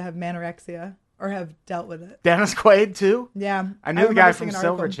 public people that have manorexia or have dealt with it. Dennis Quaid, too? Yeah. I knew the guy remember from seeing an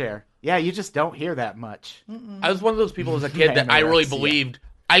article. Silverchair. Yeah, you just don't hear that much. I was one of those people as a kid that I really Anorexia. believed.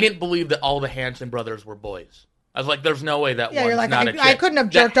 I didn't believe that all the Hanson brothers were boys. I was like, "There's no way that Yeah, one's you're like, not a I chick. couldn't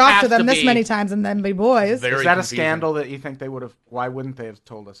have That jerked off has to them this be many times and then be boys. very Is that a confusing. scandal that you think they would have... Why wouldn't they have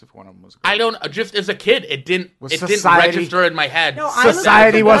told us if one of them was girl? I don't. Just as a kid, it didn't. Was It society- didn't register in my head. No, I was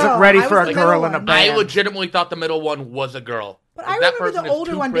Society the wasn't girl. ready I for was a the girl middle in a one. band. I legitimately thought the middle one was a girl. But Like, I that remember person the is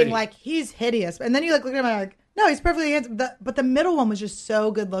older too one pretty. being like, he's hideous. And then you look at him and like, no, he's perfectly handsome. But the middle one was just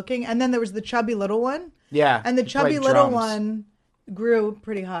so good looking. And then there was the chubby little one. Yeah. And the he chubby played little drums. one grew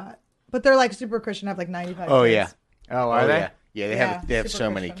pretty hot. But they're like super Christian, have like 95 Oh, kids. yeah. Oh, are they? Yeah. Yeah, they have super so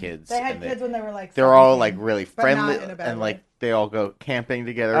many Christian. kids. They had and kids when they were like they're all 17, like really but not friendly in a bad and way. like they all go camping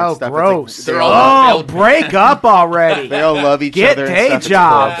together Oh, and stuff. gross. It's They're like, all Oh, failed. break up already. they all love each Get other. and day stuff. It's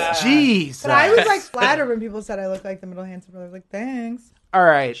jobs. horrible. Jeez. But I was like flattered when people said I looked like the middle Hanson brother. Like, thanks. All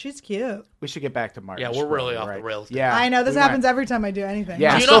right. She's cute. We should get back to Martin. Yeah, we're really Shkreli, off the right? rails. Yeah. I know this we happens went- every time I do anything.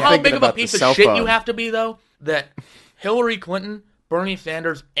 Yeah. Do I'm you still know how thinking big of a about the piece of cell shit phone. you have to be, though? That Hillary Clinton, Bernie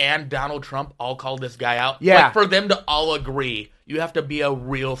Sanders, and Donald Trump all called this guy out? Yeah. Like, for them to all agree, you have to be a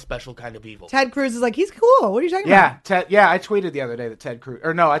real special kind of evil. Ted Cruz is like, he's cool. What are you talking Yeah, about? I tweeted the other day that Ted Cruz, I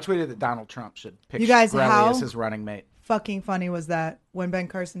tweeted that Donald Trump should pick You guys, Shkreli how- as his running mate. Fucking funny was that when Ben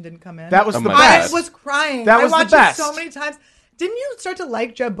Carson didn't come in. That was Oh the my best. I was crying. That I was the watched best. it so many times. Didn't you start to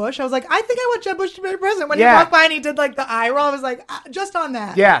like Jeb Bush? I was like, I think I want Jeb Bush to be president. When he Yeah. walked by and he did like the eye roll, I was like, just on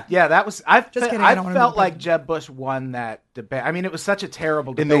that. Yeah, that was. Just kidding, I don't want him to felt be like president. Jeb Bush won that debate. I mean, it was such a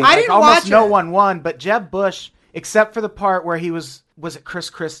terrible In the- debate. I Like, didn't almost watch no it. one won, but Jeb Bush, except for the part where he was it Chris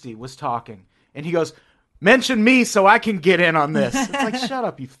Christie was talking, and he goes, "Mention me so I can get in on this." It's like, shut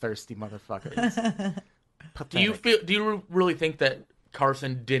up, you thirsty motherfucker. Do you really think that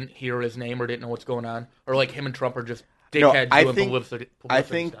Carson didn't hear his name or didn't know what's going on, or like him and Trump are just dickheads doing publicity I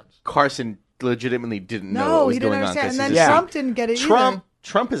think stunts? Carson legitimately didn't know what No, was he didn't going on. understand. 'cause And then he's Yeah. Trump didn't get it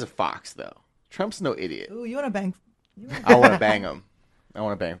Trump is a fox, though. Trump's no idiot. either. Ooh, you want to bang? I want to bang him. I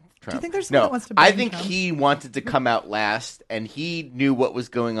want to bang Trump. Do you think there's someone no, that wants to I bang think Trump? he wanted to come out last, and he knew what was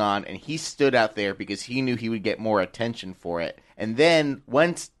going on, and he stood out there because he knew he would get more attention for it. And then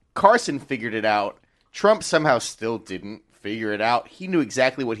once Carson figured it out, Trump somehow still didn't figure it out. He knew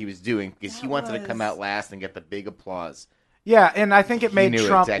exactly what he was doing because he wanted to come was- out last and get the big applause. Yeah, and I think it made knew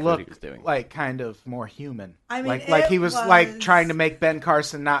Trump exactly what look he was doing. like kind of more human. I mean, like he it was like was- trying to make Ben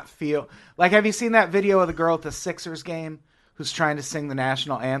Carson not feel like. Have you seen that video of the girl at the Sixers game who's trying to sing the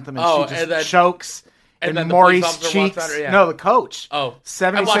national anthem and Oh, she just and then- chokes and and then the police Maurice officer walks Cheeks? at her, yeah. No, the coach. Oh, I watched a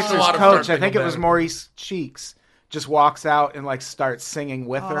 76ers lot of coach. Star I think it Spangled was Banner. Maurice Cheeks. Just walks out and like starts singing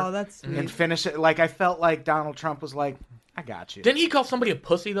with her. Oh, that's sweet. and finish it. Like I felt like Donald Trump was like, "I got you." Didn't he call somebody a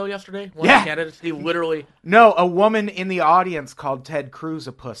pussy though yesterday? One Yeah. of the candidates. He literally. No, a woman in the audience called Ted Cruz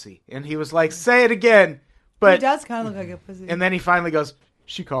a pussy, and he was like, "Say it again." He But does kind of look like a pussy. and then he finally goes,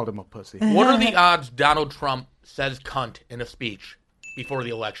 "She called him a pussy." What are the odds Donald Trump says "cunt" in a speech before the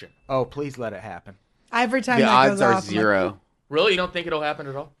election? Oh, please let it happen. Every time The that odds goes are off, I'm like, zero. Really, you don't think it'll happen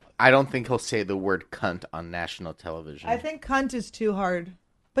at all? I don't think he'll say the word cunt on national television. I think cunt is too hard,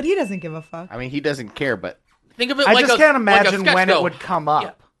 but he doesn't give a fuck. I mean, he doesn't care, but Think of it I like just a, can't like a imagine sketch, when though. it would come up.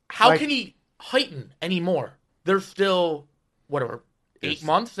 Yeah. How Like- can he heighten anymore? There's still whatever 8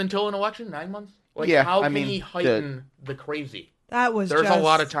 months until an election, 9 months. Like, Yeah, how I can mean, he heighten the crazy? That was There's just, a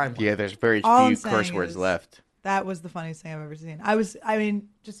lot of time. yeah, there's very All few I'm saying curse words is- left. That was the funniest thing I've ever seen. I mean,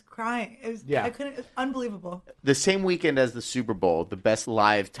 just crying. It was, Yeah. I couldn't. It was unbelievable. The same weekend as the Super Bowl, the best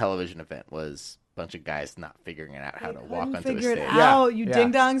live television event was a bunch of guys not figuring out how to walk Couldn't onto the figure stage. it Yeah, out, you yeah.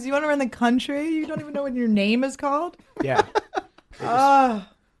 ding dongs. You want to run the country? You don't even know what your name is called. Yeah, Oh,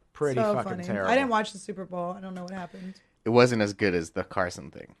 pretty so fucking funny. terrible. I didn't watch the Super Bowl. I don't know what happened. It wasn't as good as the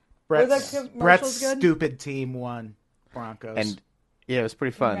Carson thing. Were the Brett's, commercials Brett's good? stupid team won. Broncos. And yeah, it was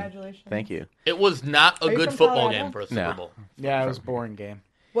pretty fun. Congratulations. Thank you. It was not a Are you good from football Colorado? game for a Super No. Bowl. yeah, it was a boring game.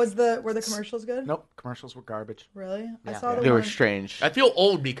 Were the commercials good? Nope, commercials were garbage. Really? I Yeah. saw the They were one. strange. I feel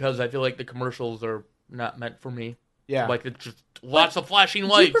old because I feel like the commercials are not meant for me. Yeah, Like it's just lots of flashing Do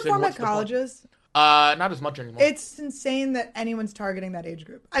lights. you perform and at what's the point? colleges? Not as much anymore. It's insane that anyone's targeting that age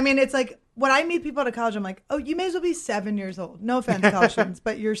group. I mean, it's like when I meet people at a college, I'm like, oh, you may as well be 7 years old. No offense, college students,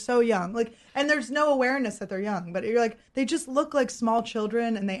 but you're so young. Like, and there's no awareness that they're young, but you're like, they just look like small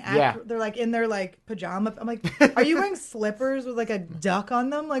children, and they act. Yeah. They're like in their like pajama. I'm like, are you wearing slippers with like a duck on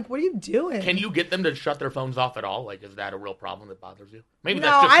them? Like, what are you doing? Can you get them to shut their phones off at all? Like, is that a real problem that bothers you? Maybe No,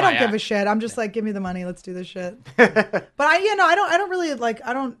 that's just I my don't give a act. shit. I'm just like, give me the money. Let's do this shit. But I don't really like.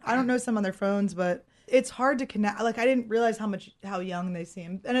 I don't know some on their phones, but it's hard to connect. Like, I didn't realize how young they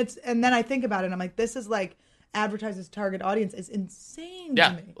seem, and then I think about it, and I'm like, this is like advertises target audience is insane Yeah,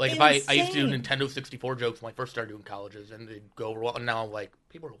 to me. like if I used to do Insane. Nintendo 64 jokes when I first started doing colleges, and they'd go wrong, and now I'm like,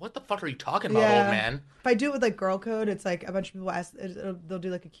 people are, what the fuck are you talking about, Yeah. old man? If I do it with like girl code, it's like a bunch of people ask. They'll do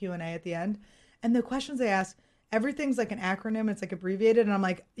like a Q&A at the end, and the questions they ask, everything's like an acronym. It's like abbreviated, and I'm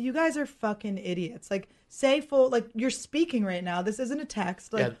like, you guys are fucking idiots. Like, say full. Like, you're speaking right now. This isn't a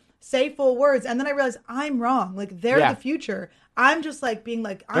text. Like, Yeah. say full words. And then I realize I'm wrong. Like, they're Yeah. the future. I'm just like being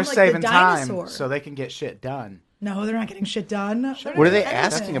like, I'm they're like saving the dinosaur. time so they can get shit done. No, they're not getting shit done. They're not What are they doing anything.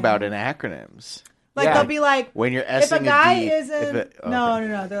 asking about in acronyms? Like, Yeah. they'll be like, When you're if a S'ing guy D, isn't, okay.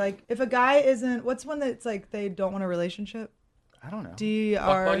 no. They're like, if a guy isn't, what's one that's like they don't want a relationship? I don't know. Fuck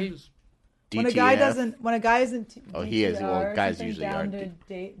DR. buddies. When a guy DTF, doesn't, when a guy isn't. Oh, he is. Well, DTR, guys something usually down are. to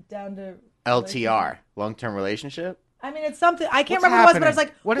date, down to LTR, long-term relationship. I mean, it's something I can't What's remember what it was, but I was happening?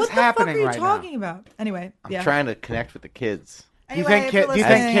 like, What "What is the fuck happening are you right now?" talking about?" Anyway, I'm yeah. trying to connect with the kids. Do you Anyway, think if you're do you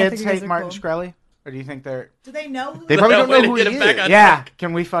listening, think I kids you guys hate are Martin cool. Shkreli, or do you think they're? Do they know? They probably don't Way know to who get he it back is. on- Yeah,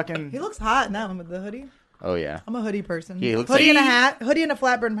 can we fucking? He looks hot in that one with the hoodie. Oh yeah, I'm a hoodie person. He looks hoodie like- and a hat, hoodie and a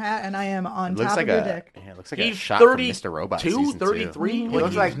flat brim hat, and I am on it looks top like of your a dick. yeah, it looks like a He's shot from 32, Mr. Robot season 33. He looks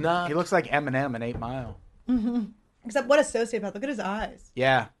he's like not. he looks like Eminem in 8 Mile. Except what a sociopath! Look at his eyes.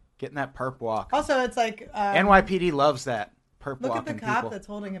 Yeah, getting that perp walk. Also, it's like NYPD loves that perp look at the walking cop people. that's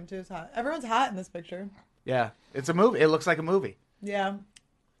holding him too. Is hot. Everyone's hot in this picture. Yeah, it's a movie. It looks like a movie. Yeah.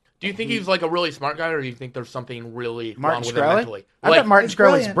 Do you think he's like a really smart guy, or do you think there's something really wrong Martin with him Shkreli? mentally? I Like, bet Martin It's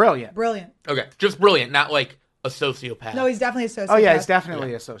Shkreli's brilliant. Brilliant. okay, just brilliant, not like a sociopath. No, he's definitely a sociopath. Oh yeah, he's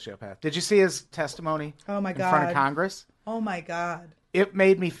definitely a sociopath. Did you see his testimony? Oh, my in front of God. Congress? Oh my God. It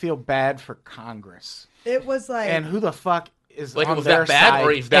made me feel bad for Congress. It was like. And who the fuck is like on it was their that bad, side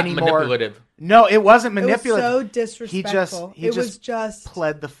or he's that anymore? manipulative. No, it wasn't it was manipulative. so disrespectful. He It was just.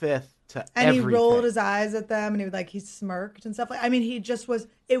 pled the fifth to And everything. he rolled his eyes at them, and he smirked and stuff. Like, I mean, he just was.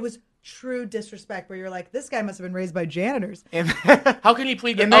 It was true disrespect. Where you're like, this guy must have been raised by janitors. And, How can he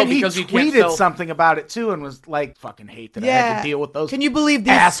plead the and then he because he can't tweeted sell? something about it too, and was like, "Fucking hate that I had to deal with those." Can you believe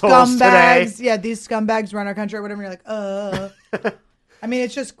these assholes scumbags? today. Yeah, these scumbags run our country or whatever. You're like, I mean,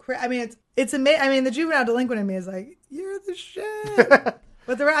 it's just. I mean, it's amazing. I mean, the juvenile delinquent in me is like, you're the shit.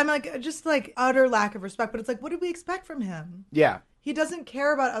 But I'm like, just like utter lack of respect. But it's like, what did we expect from him? Yeah. He doesn't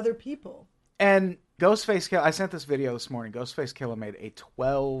care about other people. And Ghostface Killah, I sent this video this morning. Ghostface Killah made a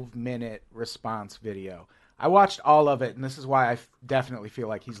 12-minute response video. I watched all of it, and this is why I definitely feel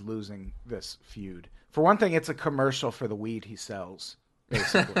like he's losing this feud. For one thing, it's a commercial for the weed he sells,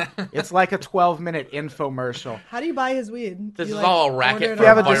 basically. It's like a 12-minute infomercial. How do you buy his weed? This You, is all a racket order it for If you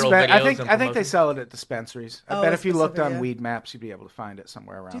have a online? viral I videos think and I think they promotions. sell it at dispensaries. I Oh, bet a if you looked specific, on yeah. Weed Maps, you'd be able to find it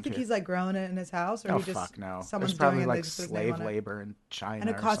somewhere around Do you think here. he's like growing it in his house, or Oh he just fuck no! someone's There's probably doing it, like they just put his name slave on it? labor in China, And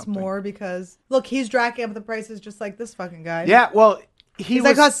it or costs something. more because look, he's jacking up the prices just like this fucking guy. Yeah, well, He's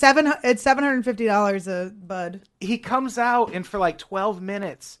like cost it's $750 a bud. he comes out and for like 12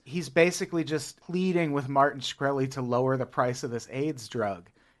 minutes, he's basically just pleading with Martin Shkreli to lower the price of this AIDS drug.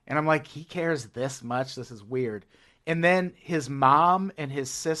 And I'm like, he cares this much? This is weird. And then his mom and his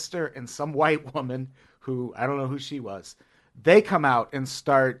sister and some white woman who, I don't know who she was, they come out and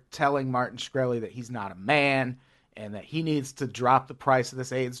start telling Martin Shkreli that he's not a man and that he needs to drop the price of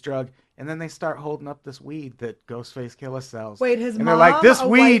this AIDS drug. And then they start holding up this weed that Ghostface Killah sells. Wait, his and mom, they're like, this a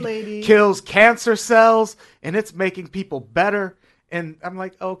white weed lady. kills cancer cells and it's making people better. And I'm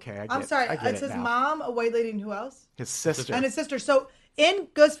like, okay, I get I'm sorry, I get it's it his now. mom, a white lady, and who else? His sister. And his sister. So in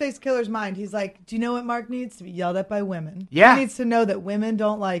Ghostface Killer's mind, he's like, do you know what Mark needs? To be yelled at by women. Yeah. He needs to know that women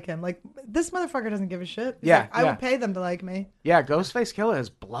don't like him. Like, this motherfucker doesn't give a shit. He's Yeah, like, I yeah. would pay them to like me. Yeah, Ghostface Killah is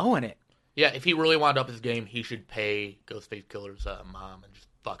blowing it. Yeah, if he really wound up his game, he should pay Ghostface Killer's mom and just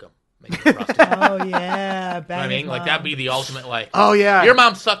fuck him. Make him a prostitute. Oh, yeah. You know what I mean? Like, that'd be the ultimate, like, Oh, yeah. your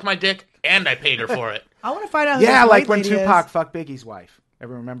mom sucked my dick, and I paid her for it. I want to find out who Yeah, this like white when lady Tupac is. fucked Biggie's wife.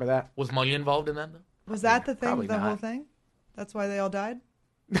 Ever remember that? Was money involved in that, though? Was that the thing? Probably The not. whole thing? That's why they all died?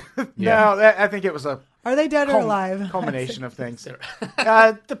 No, I think it was a Are they dead or alive? culmination of things. There-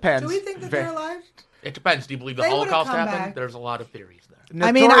 Depends. Do we think that they're alive? It depends. Do you believe the They would've Holocaust come happened? back. There's a lot of theories there.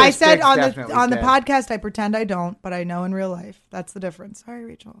 I mean, I Notorious said Big's on definitely the dead. podcast, I pretend I don't, but I know in real life. That's the difference. Sorry,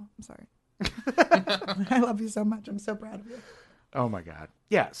 Rachel. I'm sorry. I love you so much. I'm so proud of you. Oh my god.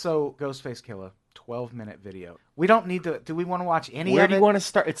 Yeah. So Ghostface Killah, 12-minute video. We don't need to. Do we want to watch any Where of do it? you want to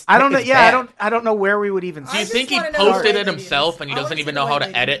start? I don't know. it's Yeah, bad. I don't know where we would even. Do I you just think he wanna know who posted the it white lady himself is. and he I wanna doesn't see even the know how white to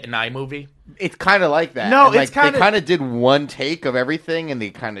lady. edit an iMovie? It's kind of like that. No, And, like, it's kinda- they kind of did one take of everything, and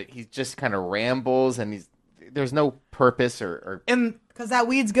he just kind of rambles, and there's no purpose or And Because that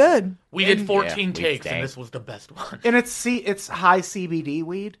weed's good. We did 14 yeah, we takes, stank. and this was the best one. it's high CBD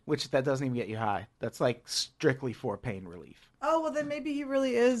weed, which that doesn't even get you high. That's like strictly for pain relief. Oh, well, then maybe he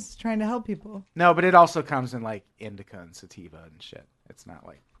really is trying to help people. No, but it also comes in like indica and sativa and shit. It's not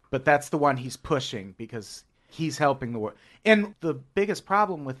like, but that's the one he's pushing because he's helping the world. And the biggest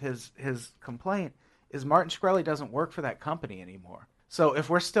problem with his complaint is Martin Shkreli doesn't work for that company anymore. So if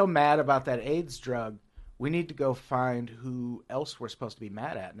we're still mad about that AIDS drug, we need to go find who else we're supposed to be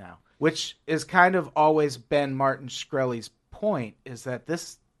mad at now, which is kind of always been Martin Shkreli's point, is that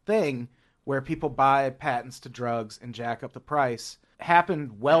this thing where people buy patents to drugs and jack up the price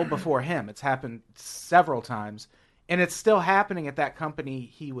happened well before him. It's happened several times, and it's still happening at that company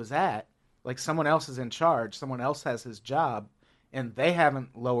he was at. Like, someone else is in charge, someone else has his job, and they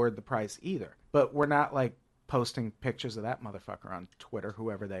haven't lowered the price either. But we're not like posting pictures of that motherfucker on Twitter,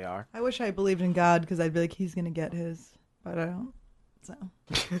 whoever they are. I wish I believed in God because I'd be like, he's going to get his. But I don't. So,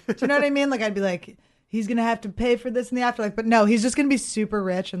 do you know what I mean? Like, I'd be like, he's going to have to pay for this in the afterlife. But no, he's just going to be super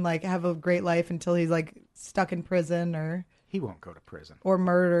rich and like have a great life until he's like stuck in prison He won't go to prison. or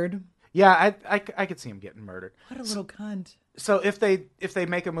murdered. Yeah, I could see him getting murdered. What a little cunt. So if they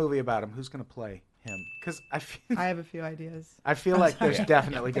make a movie about him, who's going to play him? Because I have a few ideas. I feel like there's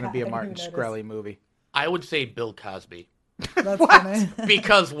definitely going to be a I Martin knew that is. Shkreli movie. I would say Bill Cosby. That's funny.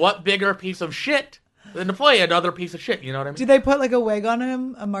 Because what bigger piece of shit than to play another piece of shit, you know what I mean? Do they put like a wig on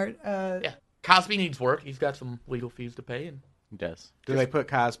him? Yeah. Cosby needs work. He's got some legal fees to pay. And he does. Do they put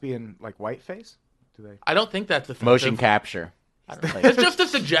Cosby in like whiteface? Do they? I don't think that's offensive. Motion capture. It's just a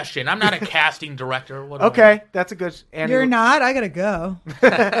suggestion. I'm not a casting director. What do I- Okay, that's a good. Annie, You're not? I gotta go.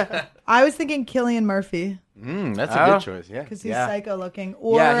 I was thinking Cillian Murphy That's a Oh. good choice. Yeah. because he's Yeah. psycho looking.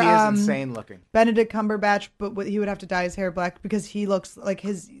 Or Yeah, he is insane looking. Benedict Cumberbatch, but he would have to dye his hair black because he looks like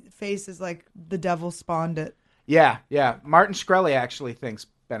his face is like the devil spawned it. Yeah. Martin Shkreli actually thinks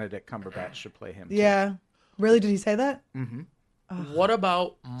Benedict Cumberbatch should play him. too. Yeah. Really? Did he say that? What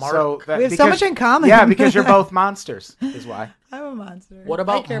about Mark? So We have so much in common. Yeah, because you're both monsters, is why. I'm a monster. What I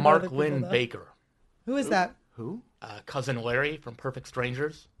about care Mark other people, Lynn though. Baker? Who is that? Who? Cousin Larry from Perfect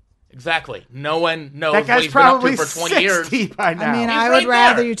Strangers? Exactly. No one knows That what guy's he's been up probably to for 20 years. 60 by now. I mean, He's I would right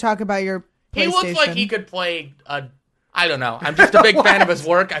rather there. you talk about your PlayStation. He looks like he could play I don't know. I'm just a big fan of his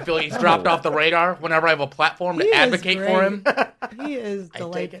work. I feel like he's dropped off the radar whenever I have a platform to He is advocate for him. great. He is take it.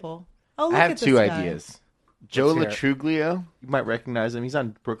 delightful. Oh, look I have at this two guy. ideas. Joe Let's Latruglio. You might recognize him. He's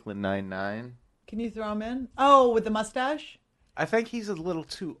on Brooklyn Nine-Nine. Can you throw him in? Oh, with the mustache? I think he's a little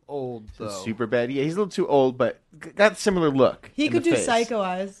too old, though. Super bad. Yeah, he's a little too old, but got a similar look. He in could the do face. Psycho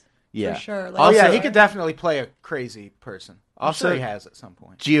Eyes. Yeah. For sure. Like, Oh, yeah, Also- he could definitely play a crazy person. I'm Also- sure he has at some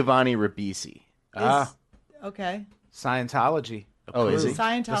point. Giovanni Ribisi. Okay. Scientology. Oh, is he? approved.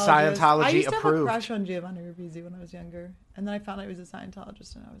 Scientologist. The Scientology I used to have a approved. crush on Giovanni Ribisi when I was younger. And then I found out he was a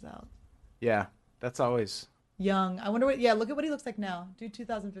Scientologist and I was out. Yeah, that's always... Young. I wonder what, yeah, look at what he looks like now. Dude,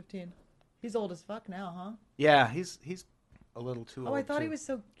 2015. He's old as fuck now, huh? Yeah, he's a little too old, Oh, I thought too. he was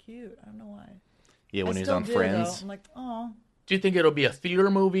so cute. I don't know why. Yeah, when I he was still on do, Friends. Though. I'm like, oh. Do you think it'll be a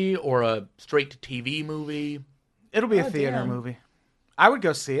theater movie or a straight-to-TV movie? It'll be a Oh, theater damn. movie. I would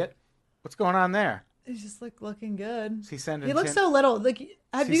go see it. What's going on there? He's just like looking good. Is he sending He looks tin- so little. Like,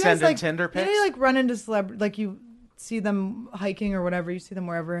 have he you guys sending like Tinder You know, pics? you like run into like you see them hiking or whatever. You see them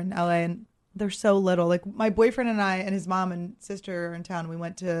wherever in LA, and they're so little. Like my boyfriend and I and his mom and sister are in town. We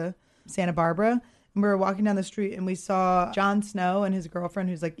went to Santa Barbara, and we were walking down the street, and we saw Jon Snow and his girlfriend,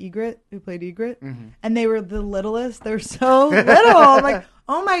 who's like Ygritte, who played Ygritte, Mm-hmm. and they were the littlest. They're so little. I'm like,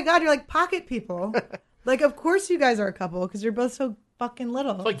 oh my god, you're like pocket people. Like, of course you guys are a couple because you're both so fucking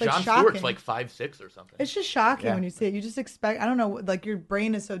little. It's like Jon shocking. Stewart's like 5'6" or something. It's just shocking Yeah. when you see it. You just expect, I don't know, like your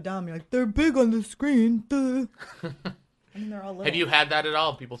brain is so dumb. You're like, they're big on the screen. Duh. I mean, they're all little. Have you had that at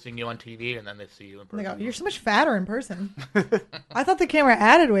all? People seeing you on TV and then they see you in Oh my person. God, you're so much fatter in person. I thought the camera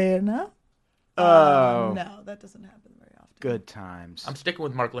added weight, no? Oh, No, that doesn't happen very often. good times. I'm sticking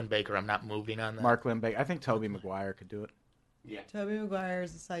with Mark Lynn Baker. I'm not moving on that. Mark Lindbergh. I think Toby Maguire could do it. Tobey Maguire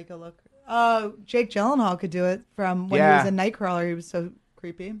is a psycho look. Jake Gyllenhaal could do it from when he Yeah. was in Nightcrawler. He was so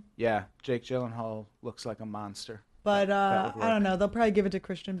creepy. Yeah, Jake Gyllenhaal looks like a monster. But that would I don't work. know. They'll probably give it to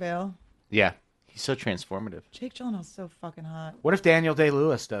Christian Bale. Yeah, he's so transformative. Jake Gyllenhaal's so fucking hot. What if Daniel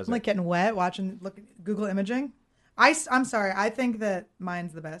Day-Lewis does I'm it? like getting wet watching Google imaging. I'm sorry. I think that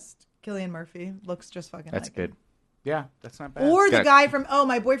mine's the best. Cillian Murphy looks just fucking. That's like good. him. Yeah, that's not bad. Or the Got- guy from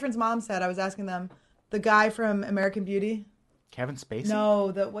my boyfriend's mom said I was asking them the guy from American Beauty. Kevin Spacey? No,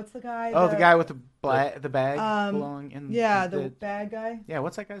 what's the guy? Oh, the guy with the bag blowing in. Yeah, the bad guy. Yeah,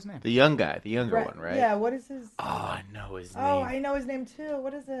 what's that guy's name? The young guy, the younger Right, one, right? Yeah. What is his? Oh, I know his name. Oh, I know his name too.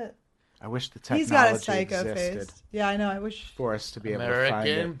 What is it? I wish the technology He's got a psycho existed face. Yeah, I know. I wish. for us to be able to find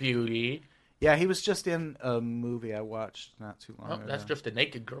American it. Beauty. Yeah, he was just in a movie I watched not too long Oh, ago. that's just a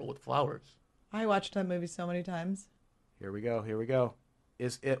naked girl with flowers. I watched that movie so many times. Here we go. Here we go.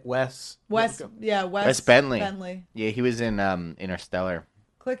 Is it Wes? Wes. Yeah, Wes. Wes Bentley. Bentley. Yeah, he was in Interstellar.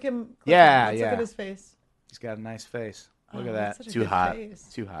 Click him. Click Yeah, him. Let's yeah. look at his face. He's got a nice face. Look Oh, at that's that. such a Too good hot. face.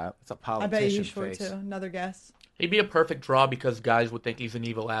 Too hot. It's a I politician bet he's short face. too. Another guess. He'd be a perfect draw because guys would think he's an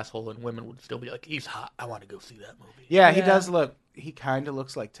evil asshole and women would still be like, he's hot. I want to go see that movie. Yeah, he Yeah. does look. He kind of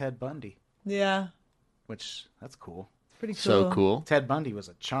looks like Ted Bundy, Yeah, which that's cool. it's pretty cool. So cool. Ted Bundy was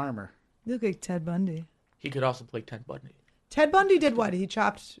a charmer. You look like Ted Bundy. He could also play Ted Bundy. Ted Bundy did what? He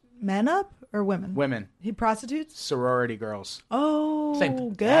chopped men up or women? Women, He prostitutes? sorority girls. Oh, Same thing.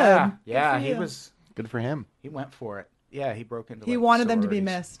 good. Yeah, Good yeah. for He you. was. Good for him. He went for it. Yeah, he broke into. He like, wanted them to be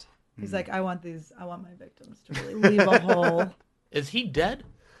sororities. missed. He's like, I want my victims to really leave a hole. Is he dead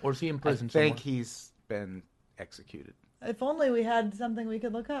or is he in I prison think somewhere? he's been executed. If only we had something we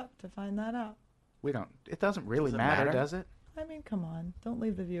could look up to find that out. We don't. It doesn't really Does it matter, matter? does it? I mean, come on. Don't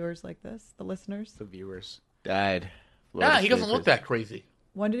leave the viewers like this, the listeners. The viewers. Died. Nah, he doesn't Florida look State that crazy.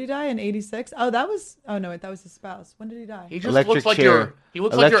 When did he die? In 86? Oh, oh no, wait, that was his spouse. When did he die? He just Electric looks like chair. he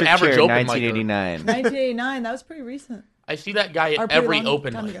looks like your Electric average chair, open micer. 1989. 1989. That was pretty recent. I see that guy Or at pretty every long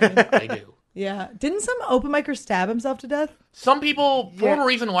open time mic. ago. I do. Yeah. Didn't some open micer stab himself to death? Some people, for Yeah. whatever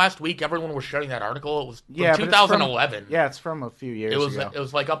reason, last week everyone was sharing that article. It was from Yeah, but it's 2011. Yeah, it's from a few years It was ago. it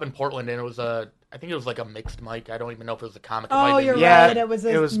was like up in Portland, and it was I think it was like a mixed mic. I don't even know if it was a comic. It Oh, might have you're been- Yeah, right. It was a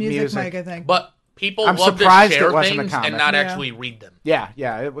it was music music. mic, I think. But People I'm love to surprised share it wasn't a things comic. and not Yeah. actually read them. Yeah,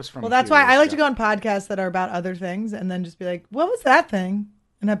 it was from. Well, a that's few why years I like to ago. go on podcasts that are about other things and then just be like, what was that thing?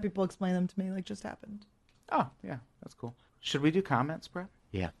 And have people explain them to me like just happened. Oh, yeah, that's cool. Should we do comments, Brett?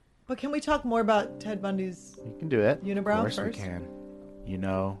 Yeah, But can we talk more about Ted Bundy's you can do it. unibrow Of course first? we can. You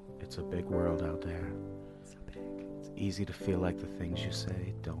know, it's a big world out there. So big. It's easy to feel like the things you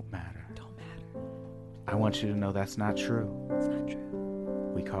say don't matter. Don't matter. I want you to know that's not true. It's not true.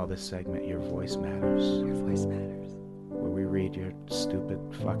 We call this segment Your Voice Matters, Your voice matters. where we read your stupid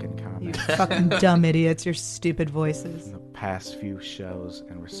fucking You comments fucking dumb idiots. Your stupid voices. in the past few shows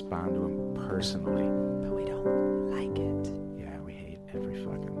and respond to them personally. But we don't like it. Yeah, we hate every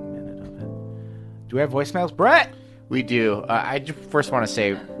fucking minute of it. Do we have voicemails? Brett! We do. I just first want to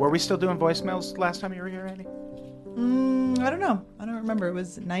say, Were we still doing voicemails last time you were here, Andy? I don't know. I don't remember. It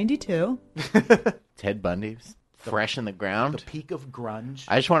was 92. Ted Bundy's fresh in the ground. The peak of grunge.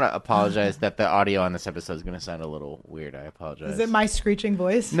 I just want to apologize that the audio on this episode is going to sound a little weird. I apologize. Is it my screeching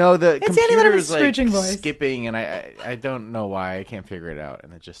voice? No, the It's Andy computer Letterman's is like screeching voice. skipping, and I don't know why. I can't figure it out,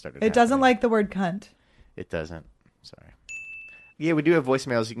 and it just started. It doesn't happening. like the word cunt. It doesn't. Sorry. Yeah, we do have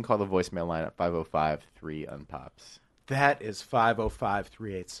voicemails. You can call the voicemail line at 505-3-UNPOPS. That is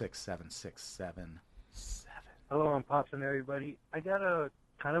 505-386-7677. Hello, I'm Pops and everybody. I got a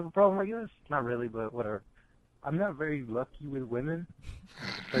kind of a problem, I guess. Not really, but whatever. I'm not very lucky with women,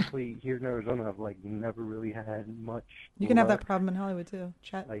 especially here in Arizona. I've like never really had much. You can have luck, that problem in Hollywood too.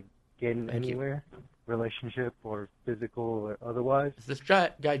 Chat. like getting Thank you. anywhere, relationship or physical or otherwise. Is this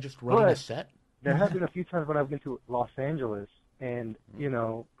guy just running a What? set? There have been a few times when I've been to Los Angeles, and you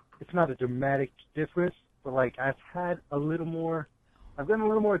know, it's not a dramatic difference, but like I've gotten a little more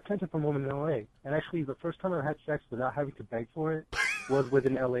attention from women in LA. And actually, the first time I had sex without having to beg for it was with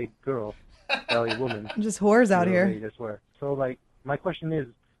an LA girl, LA woman. Just whores out here. Literally, I swear. So like, my question is,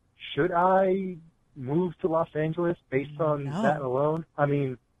 should I move to Los Angeles based on No. that alone? I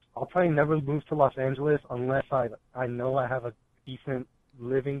mean, I'll probably never move to Los Angeles unless I know I have a decent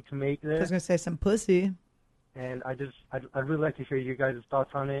living to make I there. was gonna say some pussy. And I'd really like to hear you guys'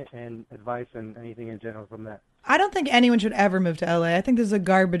 thoughts on it and advice and anything in general from that. I don't think anyone should ever move to LA. I think this is a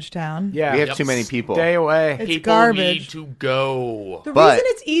garbage town. Yeah. We have Yep. too many people. Stay away. It's People garbage. need to go. The But- reason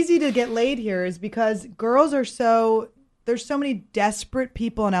it's easy to get laid here is because girls are so there's so many desperate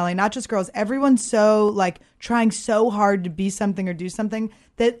people in LA, not just girls. Everyone's so like trying so hard to be something or do something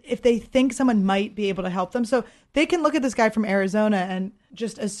that if they think someone might be able to help them, so they can look at this guy from Arizona and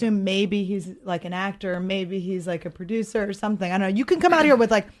just assume maybe he's like an actor, maybe he's like a producer or something. I don't know. You can come out here with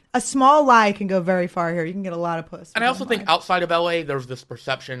like a small lie can go very far here. You can get a lot of puss. And I also think outside of LA, there's this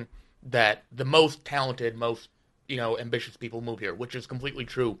perception that the most talented, most ambitious people move here, which is completely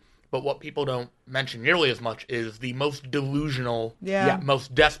true. But what people don't mention nearly as much is the most delusional, Yeah.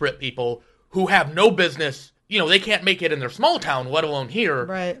 most desperate people who have no business. They can't make it in their small town, let alone here.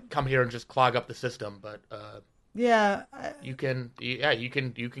 Right. Come here and just clog up the system. But Yeah. you can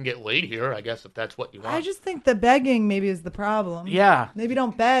get laid here, I guess, if that's what you want. I just think the begging maybe is the problem. Yeah. Maybe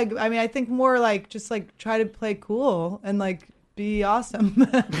don't beg. I mean, I think more like just like try to play cool and like be awesome.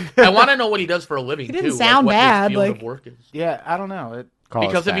 I want to know what he does for a living. He didn't too, sound what bad, his field like- of work is. Yeah, I don't know. Call us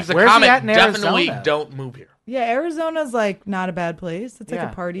Because if back. he's a Where's he comic, at in definitely Arizona? don't move here. Yeah, Arizona's like not a bad place. It's like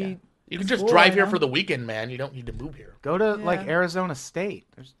Yeah, a party. yeah. You can just Cool, drive I here know. for the weekend, man. You don't need to move here. Go to like Yeah. Arizona State.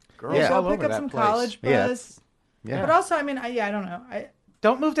 There's girls Yeah. all Go over pick up that some place. college Yeah. bus. Yeah. But also, I mean, I don't know.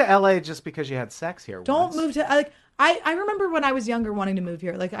 Don't move to LA just because you had sex here. Don't once. move to like. I remember when I was younger wanting to move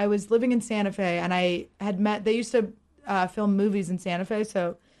here. Like I was living in Santa Fe, and I had met. They used to film movies in Santa Fe,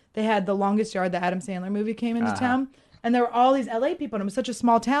 so they had The Longest Yard, the Adam Sandler movie, came into town. And there were all these LA people, and it was such a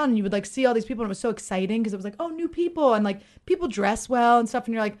small town, and you would like see all these people, and it was so exciting because it was like, oh, new people, and like people dress well and stuff,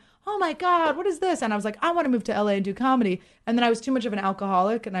 and you're like, oh my God, what is this? And I was like, I want to move to LA and do comedy. And then I was too much of an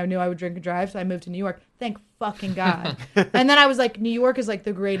alcoholic, and I knew I would drink and drive, so I moved to New York. Thank fucking God. And then I was like, New York is like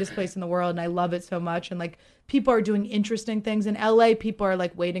the greatest place in the world, and I love it so much. And like people are doing interesting things. In LA, people are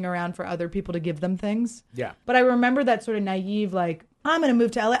like waiting around for other people to give them things. Yeah. But I remember that sort of naive, like, I'm going to move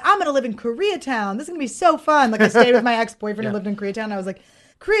to LA. I'm going to live in Koreatown. This is going to be so fun. Like, I stayed with my ex-boyfriend who lived in Koreatown. And I was like,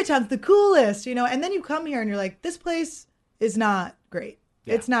 Koreatown's the coolest, And then you come here and you're like, this place is not great.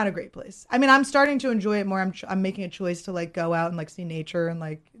 Yeah. It's not a great place. I mean, I'm starting to enjoy it more. I'm making a choice to, like, go out and, like, see nature and,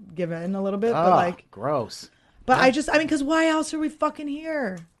 like, give in a little bit. Oh, But, like, gross. but I mean, because why else are we fucking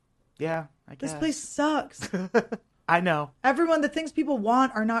here? Yeah, I guess. This place sucks. I know. Everyone, the things people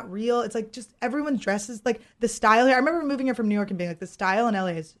want are not real. It's like just everyone dresses like the style here. I remember moving here from New York and being like, the style in LA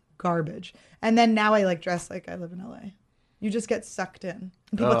is garbage. And then now I like dress like I live in LA. You just get sucked in.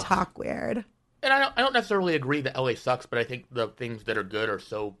 And people Ugh. talk weird. And I don't necessarily agree that LA sucks, but I think the things that are good are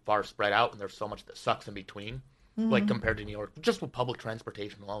so far spread out, and there's so much that sucks in between, like compared to New York. Just with public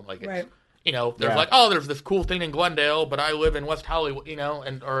transportation alone, like it's, Right. you know, there's Yeah. like, oh, there's this cool thing in Glendale, but I live in West Hollywood, you know,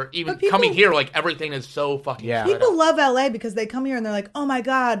 and or even But people- coming here, like everything is so fucking. Yeah. spread People out. love LA because they come here and they're like, oh my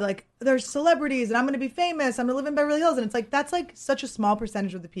God, like there's celebrities and I'm going to be famous. I'm going to live in Beverly Hills. And it's like, that's like such a small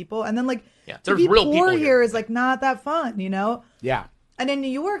percentage of the people. And then like, Yeah, to there's be real poor people here here. is like not that fun, you know? Yeah. And in New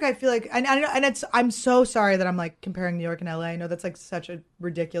York, I feel like, and it's, I'm so sorry that I'm like comparing New York and LA. I know that's like such a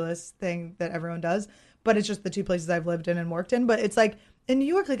ridiculous thing that everyone does, but it's just the two places I've lived in and worked in. But it's like in New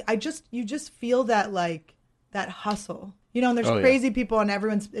York, like you just feel that like that hustle, you know, and there's Oh, yeah. crazy people and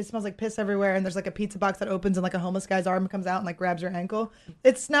it smells like piss everywhere. And there's like a pizza box that opens and like a homeless guy's arm comes out and like grabs your ankle.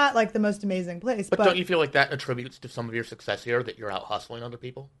 It's not like the most amazing place, But but don't you feel like that attributes to some of your success here, that you're out hustling other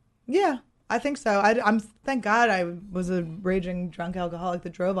people? yeah, I think so. I'm thank God I was a raging drunk alcoholic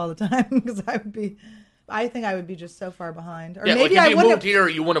that drove all the time because I think I would be just so far behind. Or Yeah, maybe like I if you wouldn't moved have, here,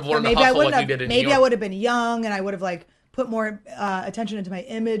 you wouldn't have or learned to maybe I hustle wouldn't like have. you did in New Maybe York. I would have been young and I would have like put more attention into my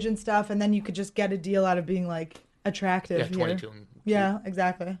image and stuff, and then you could just get a deal out of being like attractive. Yeah, here. 22. And Yeah,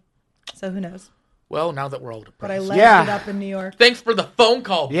 exactly. So who knows? Well, now that we're all depressed. But I left Yeah. it up in New York. Thanks for the phone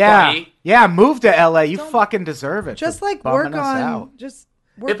call, Yeah. buddy. Yeah, move to LA. You fucking deserve it. Just for like bumming work us on out. just.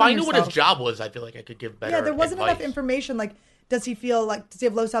 Work If on I knew what his yourself. job was, I feel like I could give better. Yeah, there wasn't enough advice. information. Like, does he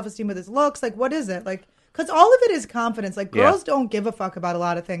have low self esteem with his looks? Like, what is it? Like, because all of it is confidence. Like, Yeah. girls don't give a fuck about a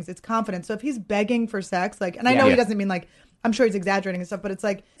lot of things. It's confidence. So if he's begging for sex, like, and I know Yeah. he doesn't mean like, I'm sure he's exaggerating and stuff, but it's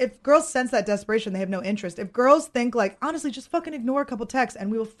like, if girls sense that desperation, they have no interest. If girls think like, honestly, just fucking ignore a couple texts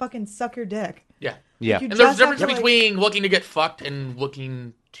and we will fucking suck your dick. Yeah. Yeah. You And there's a just have difference to, like- between looking to get fucked and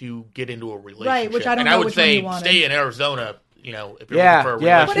looking to get into a relationship. which I don't and know I would which one say you wanted. stay in Arizona, you know, if you're Yeah, looking for a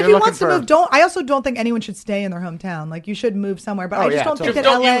yeah. relationship. But You're if he looking wants to for- move, I also don't think anyone should stay in their hometown. Like, you should move somewhere. But Oh, I just yeah, don't think Just that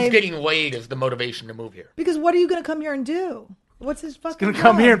don't LA. use getting laid as the motivation to move here. Because what are you going to come here and do? What's his fucking Gonna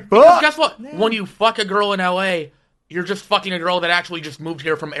come job? here, Because book. guess what? Yeah. When you fuck a girl in LA, you're just fucking a girl that actually just moved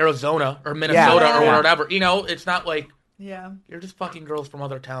here from Arizona or Minnesota or Yeah. whatever. You know, it's not like Yeah. you're just fucking girls from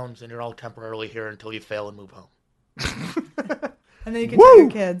other towns and you're all temporarily here until you fail and move home. And then you can Woo! see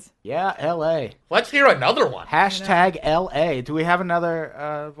your kids. Yeah, LA. Let's hear another one. Hashtag LA. Do we have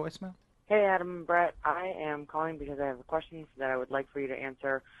another voicemail? Hey, Adam and Brett. I am calling because I have a question that I would like for you to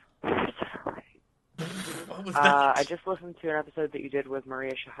answer. What was that? I just listened to an episode that you did with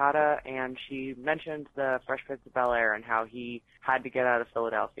Maria Shahada, and she mentioned the Fresh Prince of Bel-Air and how he had to get out of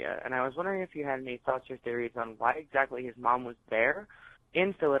Philadelphia. And I was wondering if you had any thoughts or theories on why exactly his mom was there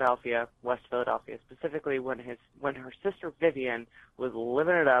in Philadelphia, West Philadelphia, specifically when her sister Vivian was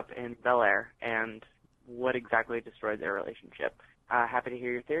living it up in Bel-Air, and what exactly destroyed their relationship. Happy to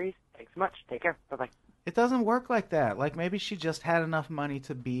hear your theories. Thanks so much. Take care. Bye-bye. It doesn't work like that. Like, maybe she just had enough money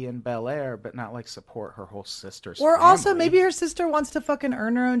to be in Bel Air, but not like support her whole sister's Or also family. maybe her sister wants to fucking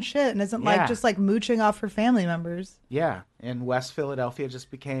earn her own shit and isn't Yeah. like just like mooching off her family members. Yeah, and West Philadelphia just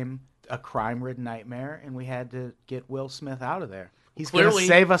became a crime-ridden nightmare, and we had to get Will Smith out of there. He's going to Clearly-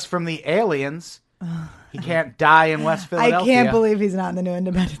 save us from the aliens. He can't die in West Philadelphia. I can't believe he's not in the new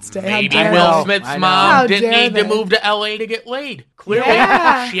Independence Day. Maybe How dare know. Will they. Smith's I know. How mom didn't dare need to they. move to LA to get laid. Clearly,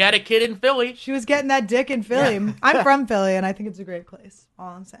 Yeah. she had a kid in Philly. She was getting that dick in Philly. I'm from Philly, and I think it's a great place. All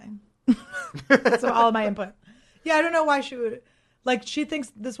I'm saying. That's all of my input. Yeah, I don't know why she would. Like, she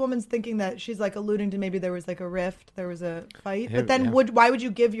thinks this woman's thinking that she's like alluding to maybe there was like a rift, there was a fight. But then Yeah. why would you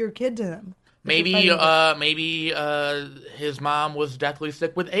give your kid to him? Maybe, his mom was deathly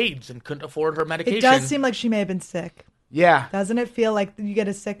sick with AIDS and couldn't afford her medication. It does seem like she may have been sick. Yeah, Doesn't it feel like you get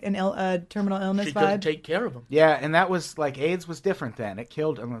a sick and terminal illness she couldn't vibe? take care of him. yeah, and that was like AIDS was different then. It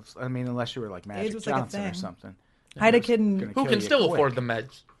killed. Unless you were like Magic was like a Johnson or thing. something. I had a It was kid in gonna Who kill can you still quick. afford the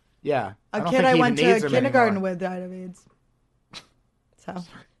meds? Yeah, a don't kid think I he went even needs to them kindergarten anymore. with died of AIDS. So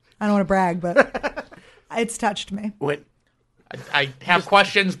I don't want to brag, but it's touched me. Wait, I have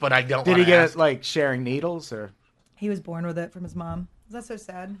questions, but I don't did want he to get ask. it like sharing needles or? He was born with it from his mom. That's so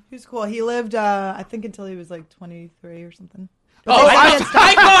sad. He was cool. He lived, I think, until he was like 23 or something. But Oh, they I said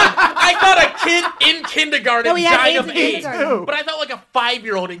he thought, had I thought a kid in kindergarten No, he had died AIDS of in AIDS. kindergarten. But I thought like a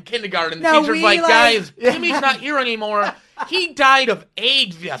 5-year-old in kindergarten. The No, teacher's we, like, like- guys, Timmy's not here anymore. He died of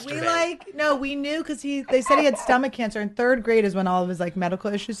AIDS yesterday. we knew because they said he had stomach cancer. In third grade is when all of his like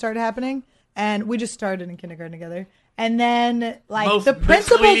medical issues started happening. And we just started in kindergarten together. And then like Most the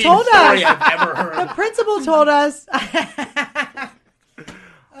principal misleading told story us. I've ever heard. The principal told us.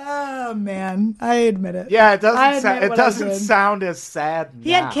 Oh man, I admit it. Yeah, it I doesn't. admit It what I doesn't did. sound as sad.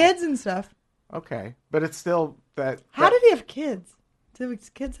 He had kids and stuff. Okay, but it's still that. How did he have kids? Did his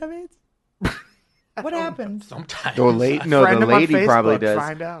kids have AIDS? What happened? Sometimes. The Friend him on lady probably Facebook, does.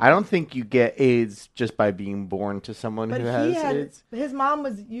 find out. I don't think you get AIDS just by being born to someone But who has he had AIDS. his mom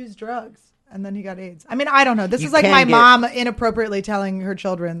was used drugs, and then he got AIDS. I mean, I don't know. This You is like can my get- mom inappropriately telling her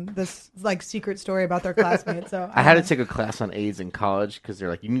children this like secret story about their classmates. So I had to don't take a class on AIDS in college because they're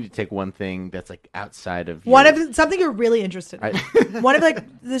like, you need to take one thing that's like outside of know. One your- of something you're really interested in. One of like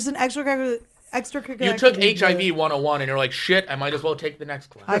there's an extracurricular. You took activity that- HIV 101 and you're like, shit, I might as well take the next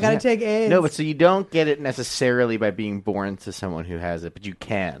class. I gotta take AIDS. No, but so you don't get it necessarily by being born to someone who has it, but you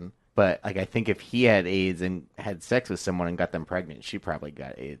can. But like, I think if he had AIDS and had sex with someone and got them pregnant, she probably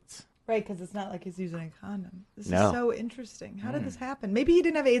got AIDS. Right, because it's not like he's using a condom. This No. is so interesting. How did this happen? Maybe he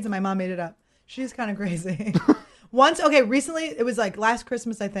didn't have AIDS and my mom made it up. She's kind of crazy. Recently, it was like last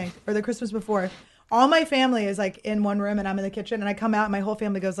Christmas, I think, or the Christmas before. All my family is like in one room and I'm in the kitchen and I come out and my whole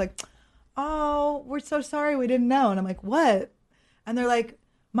family goes like, oh, we're so sorry, we didn't know. And I'm like, what? And they're like,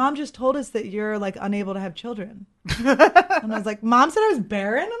 Mom just told us that you're like unable to have children. And I was like, Mom said I was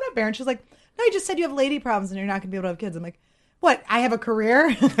barren? I'm not barren. She's like, no, you just said you have lady problems and you're not gonna be able to have kids. I'm like, what? I have a career?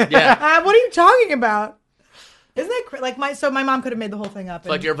 Yeah. What are you talking about? Isn't that like my mom could have made the whole thing up. It's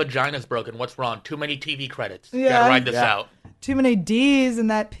like your vagina's broken. What's wrong? Too many TV credits. You Yeah. gotta ride this Yeah. out. Too many D's in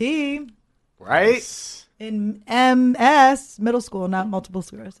that P Right? in MS, middle school, not multiple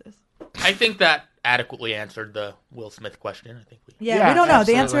sclerosis. I think that adequately answered the Will Smith question. I think we. Yeah, Yeah, we don't know.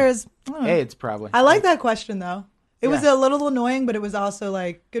 absolutely. The answer is I don't know. AIDS, probably. I like that question though. It was Yeah. a little annoying, but it was also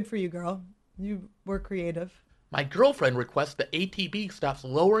like good for you, girl. You were creative. My girlfriend requests that ATB stops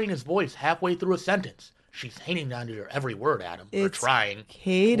lowering his voice halfway through a sentence. She's hanging on to your every word, Adam. Or It's trying.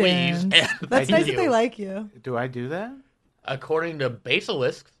 Cadence. Please. That's Thank nice you. that they like you. Do I do that? According to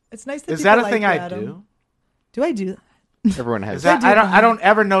Basilisk, It's nice that Is people that a like thing you, I Adam. do? Do I do that? Everyone has Is that I do I don't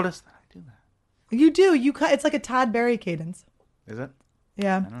ever notice that I do You do. It's like a Todd Berry cadence. that. Is it?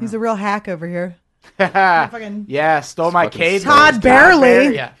 Yeah, he's a real hack over here. yeah, Fucking stole my Fucking cadence. Todd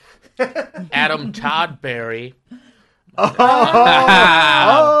Barely. yeah. Adam Todd Berry. Oh,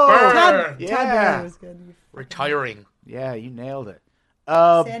 Todd, yeah. Todd Barry was good. You Retiring. Yeah, you nailed it.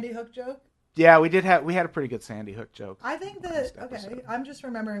 Sandy Hook joke. Yeah, we had a pretty good Sandy Hook joke. I think that I'm just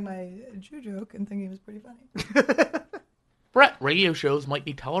remembering my Jew joke and thinking it was pretty funny. Brett, radio shows might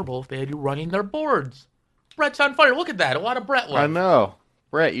be tolerable if they had you running their boards. Brett's on fire. Look at that. A lot of Brett I love. know.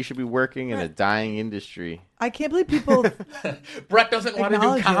 Brett, you should be working in a dying industry. I can't believe people. Brett doesn't want to do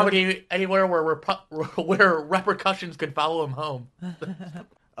Acknowledge comedy anywhere where repercussions could follow him home.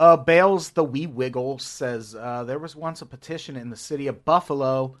 Bales the Wee Wiggle says there was once a petition in the city of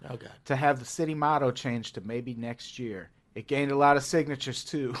Buffalo Oh, God. to have the city motto changed to maybe next year. It gained a lot of signatures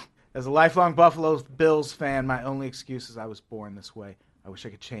too. As a lifelong Buffalo Bills fan, my only excuse is I was born this way. I wish I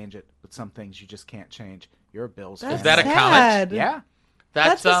could change it, but some things you just can't change. You're a Bills That's Is that a fan. comment? sad. Yeah.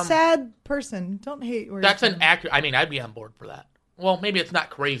 That's a sad person. Don't hate. Where That's you're an from. accurate. I mean, I'd be on board for that. Well, maybe it's not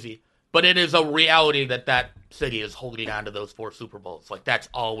crazy, but it is a reality that city is holding on to those 4 Super Bowls. Like, that's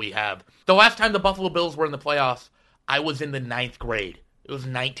all we have. The last time the Buffalo Bills were in the playoffs, I was in the 9th grade. It was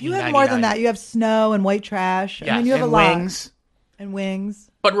 1999. You have more than that. You have snow and white trash. Yes. I mean, you have And a lot. wings. And wings.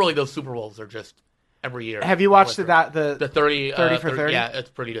 But really, those Super Bowls are just every year. Have you watched the 30 30 for 30? Yeah, it's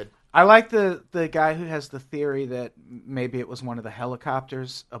pretty good. I like the guy who has the theory that maybe it was one of the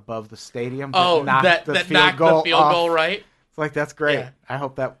helicopters above the stadium. Oh, knocked that the knocked field goal the field off. goal, right? It's like that's great. Yeah. I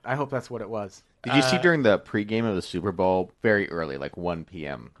hope that's what it was. Did you see during the pregame of the Super Bowl, very early, like 1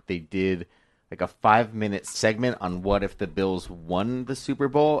 p.m., they did like a 5-minute segment on what if the Bills won the Super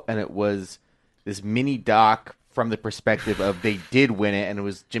Bowl, and it was this mini doc from the perspective of they did win it, and it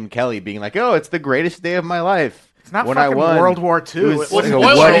was Jim Kelly being like, "Oh, it's the greatest day of my life." It's not when fucking I won. World War II. It was It Well, was like a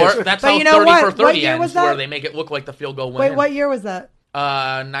spoiler what alert, if- that's But how you know 30 what? for What 30 year was ends, where that? they make it look like the field goal win. Wait, what year was that?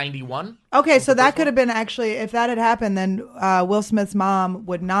 91? Okay, so that could have been actually, if that had happened, then Will Smith's mom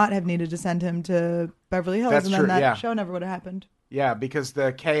would not have needed to send him to Beverly Hills, That's and then true, that yeah. show never would have happened. Yeah, because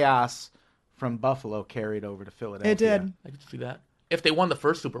the chaos from Buffalo carried over to Philadelphia. It did. I could see that. If they won the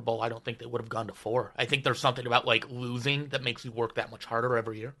first Super Bowl, I don't think they would have gone to 4. I think there's something about like losing that makes you work that much harder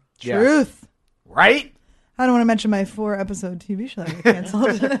every year. Yeah. Truth. Right? I don't want to mention my 4-episode TV show that got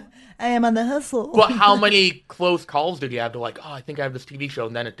canceled. I am on the hustle. But how many close calls did you have to like, oh, I think I have this TV show,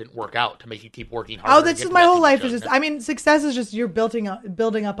 and then it didn't work out to make you keep working harder? Oh, to that's get just to my that whole TV life show? is just. I mean, success is just you're building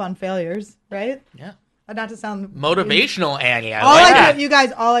up on failures, right? Yeah. Not to sound Motivational, Annie. I All like I that. do, you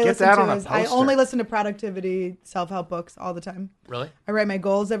guys, all I Get listen that on to a is I poster. only listen to productivity, self-help books all the time. Really? I write my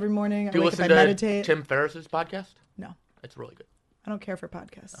goals every morning. I Do you wake up, listen I to meditate. Tim Ferriss's podcast? No, It's really good. I don't care for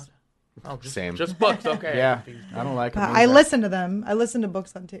podcasts. Oh, just, Same. Just books, okay. Yeah. I don't like it. I listen to them. I listen to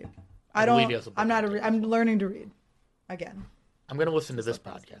books on tape. I I believe don't. he has a book I'm not. on tape. I'm learning to read again. I'm going to listen to this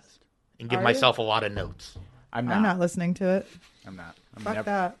podcast and give Are myself a lot of notes. I'm I'm not. not listening to it. I'm not. Fuck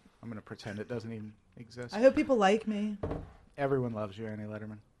that. I'm gonna pretend it doesn't even exist. I hope people like me. Everyone loves you, Annie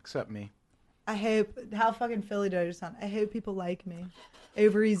Letterman, except me. I hope. How fucking Philly did I just sound? I hope people like me.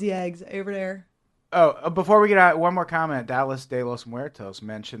 Over Easy Eggs, over there. Oh, before we get out, one more comment. Dallas De Los Muertos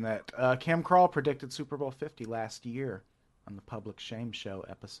mentioned that Kim Crawl predicted Super Bowl 50 last year on the Public Shame Show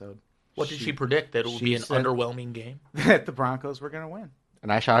episode. What did she predict? That it would she be an said- underwhelming game? That the Broncos were going to win.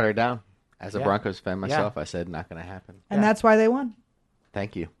 And I shot her down. As a Yeah. Broncos fan myself, I said, not going to happen. And Yeah. that's why they won.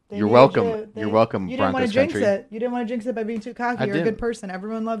 Thank you. They You're needed welcome. you. You're welcome, You didn't want Broncos to jinx country. it. You didn't want to jinx it by being too cocky. I You're a good didn't. person.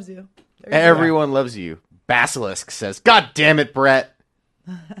 Everyone loves you. There you go. Everyone loves you. Basilisk says, God damn it, Brett.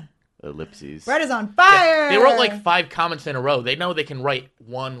 Ellipses. Brett is on fire. They wrote like 5 comments in a row. They know they can write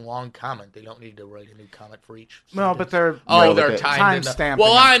one long comment. They don't need to write a new comment for each. No, but they're Oh, No, they're but timed in the... time-stamping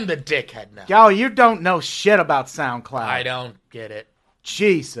Well, it. I'm the dickhead now. Yo, you don't know shit about SoundCloud. I don't get it.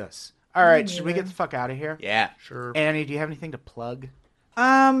 Jesus. All right, Me should we neither. get the fuck out of here? Yeah. Sure. Annie, do you have anything to plug?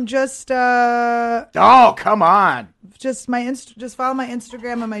 Just Oh, come on. just follow my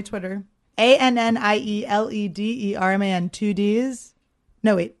Instagram and my Twitter. ANNIELEDERMAN 2 D's.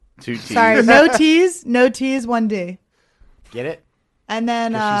 No wait. 2 T's. Sorry, no T's, 1 D. Get it? And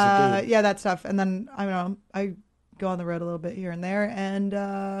then 'Cause she's a dude. yeah, that stuff. And then I don't know, I go on the road a little bit here and there and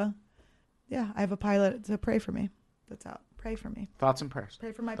yeah, I have a pilot to pray for me. That's out. Pray for me. Thoughts and prayers.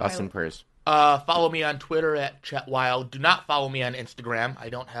 Pray for my Thoughts pilot. and prayers. Follow me on Twitter at Chet Wild. Do not follow me on Instagram. I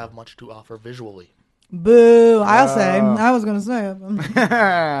don't have much to offer visually. Boo. I'll say. I was gonna say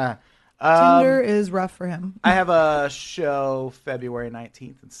it. Um, Tinder is rough for him. I have a show February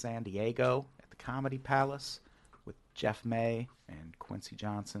 19th in San Diego at the Comedy Palace with Jeff May and Quincy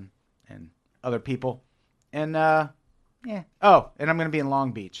Johnson and other people. And, yeah. Oh, and I'm going to be in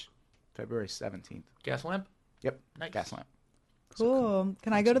Long Beach February 17th. Gas lamp? Yep. Nice. Gaslamp. Cool.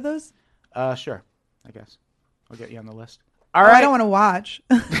 Can I go to those? Sure. I guess. I'll get you on the list. All right. I don't want to watch.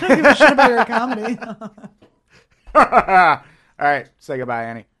 I don't give a shit about your comedy. All right. Say goodbye,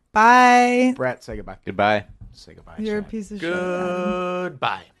 Annie. Bye. Brett, say goodbye. Goodbye. Say goodbye. You're a Chad. piece of shit.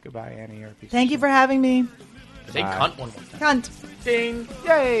 Goodbye. Goodbye, Annie. You're a piece Thank of you for having me. Say cunt one more time. Cunt. Ding. shit.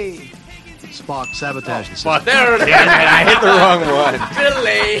 Yay! Spock sabotaging system. But there it is. I hit the wrong one.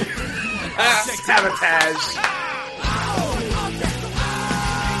 Delay. Sabotage.